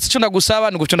ndetse cyo ndagusaba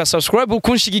ni gucunda subscribe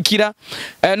kunshigikira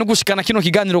no gushikana kino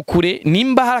kiganiro kure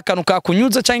nimba hari akantu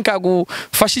kakunyuza cyangwa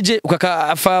kagufashije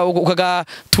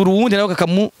ukagatura uwundi nawe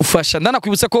kakamufasha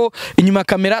nakwibutsa ko inyuma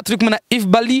kamera turi kumwe na If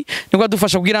Bali niko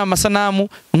dufasha kugira amasanamu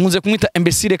nkunze kumwita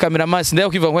imbecile cameraman sindaye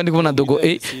kwiva ngo ndi kubona Dogo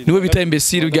A niwe bita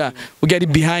imbecile ujya ari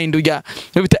behind ujya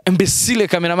niwe bita imbecile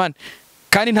cameraman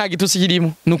kandi nta gitusi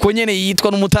kirimo nuko nyene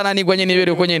yitwa n'umutananirwa nyene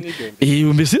ibere uko nyene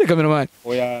imbecile cameraman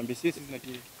oya imbecile sinaki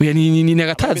oya ni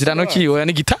nagatazirano ki oya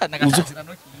ni gitana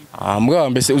nagatazirano ki mbwa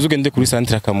mbese uzugende kuri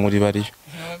centre akamuri bariyo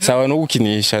sawa no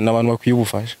gukinisha nabantu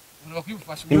bakwiyubufasha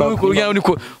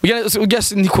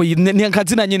niko ni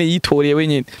nkazina nyene yitoreye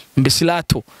wenyene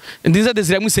imbecilato ndiza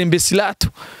desire mwise imbecilato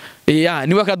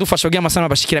niwe akadufasha kugira amasana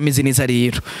bashikira ameze neza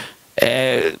rero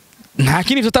nta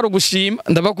kindi tutari gushima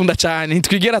ndabakunda cyane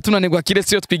ntitwigera tunanirwa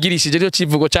kiretse iyo twigirishije ryo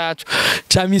civugo cacu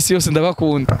ca misi yose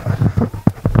ndabakunda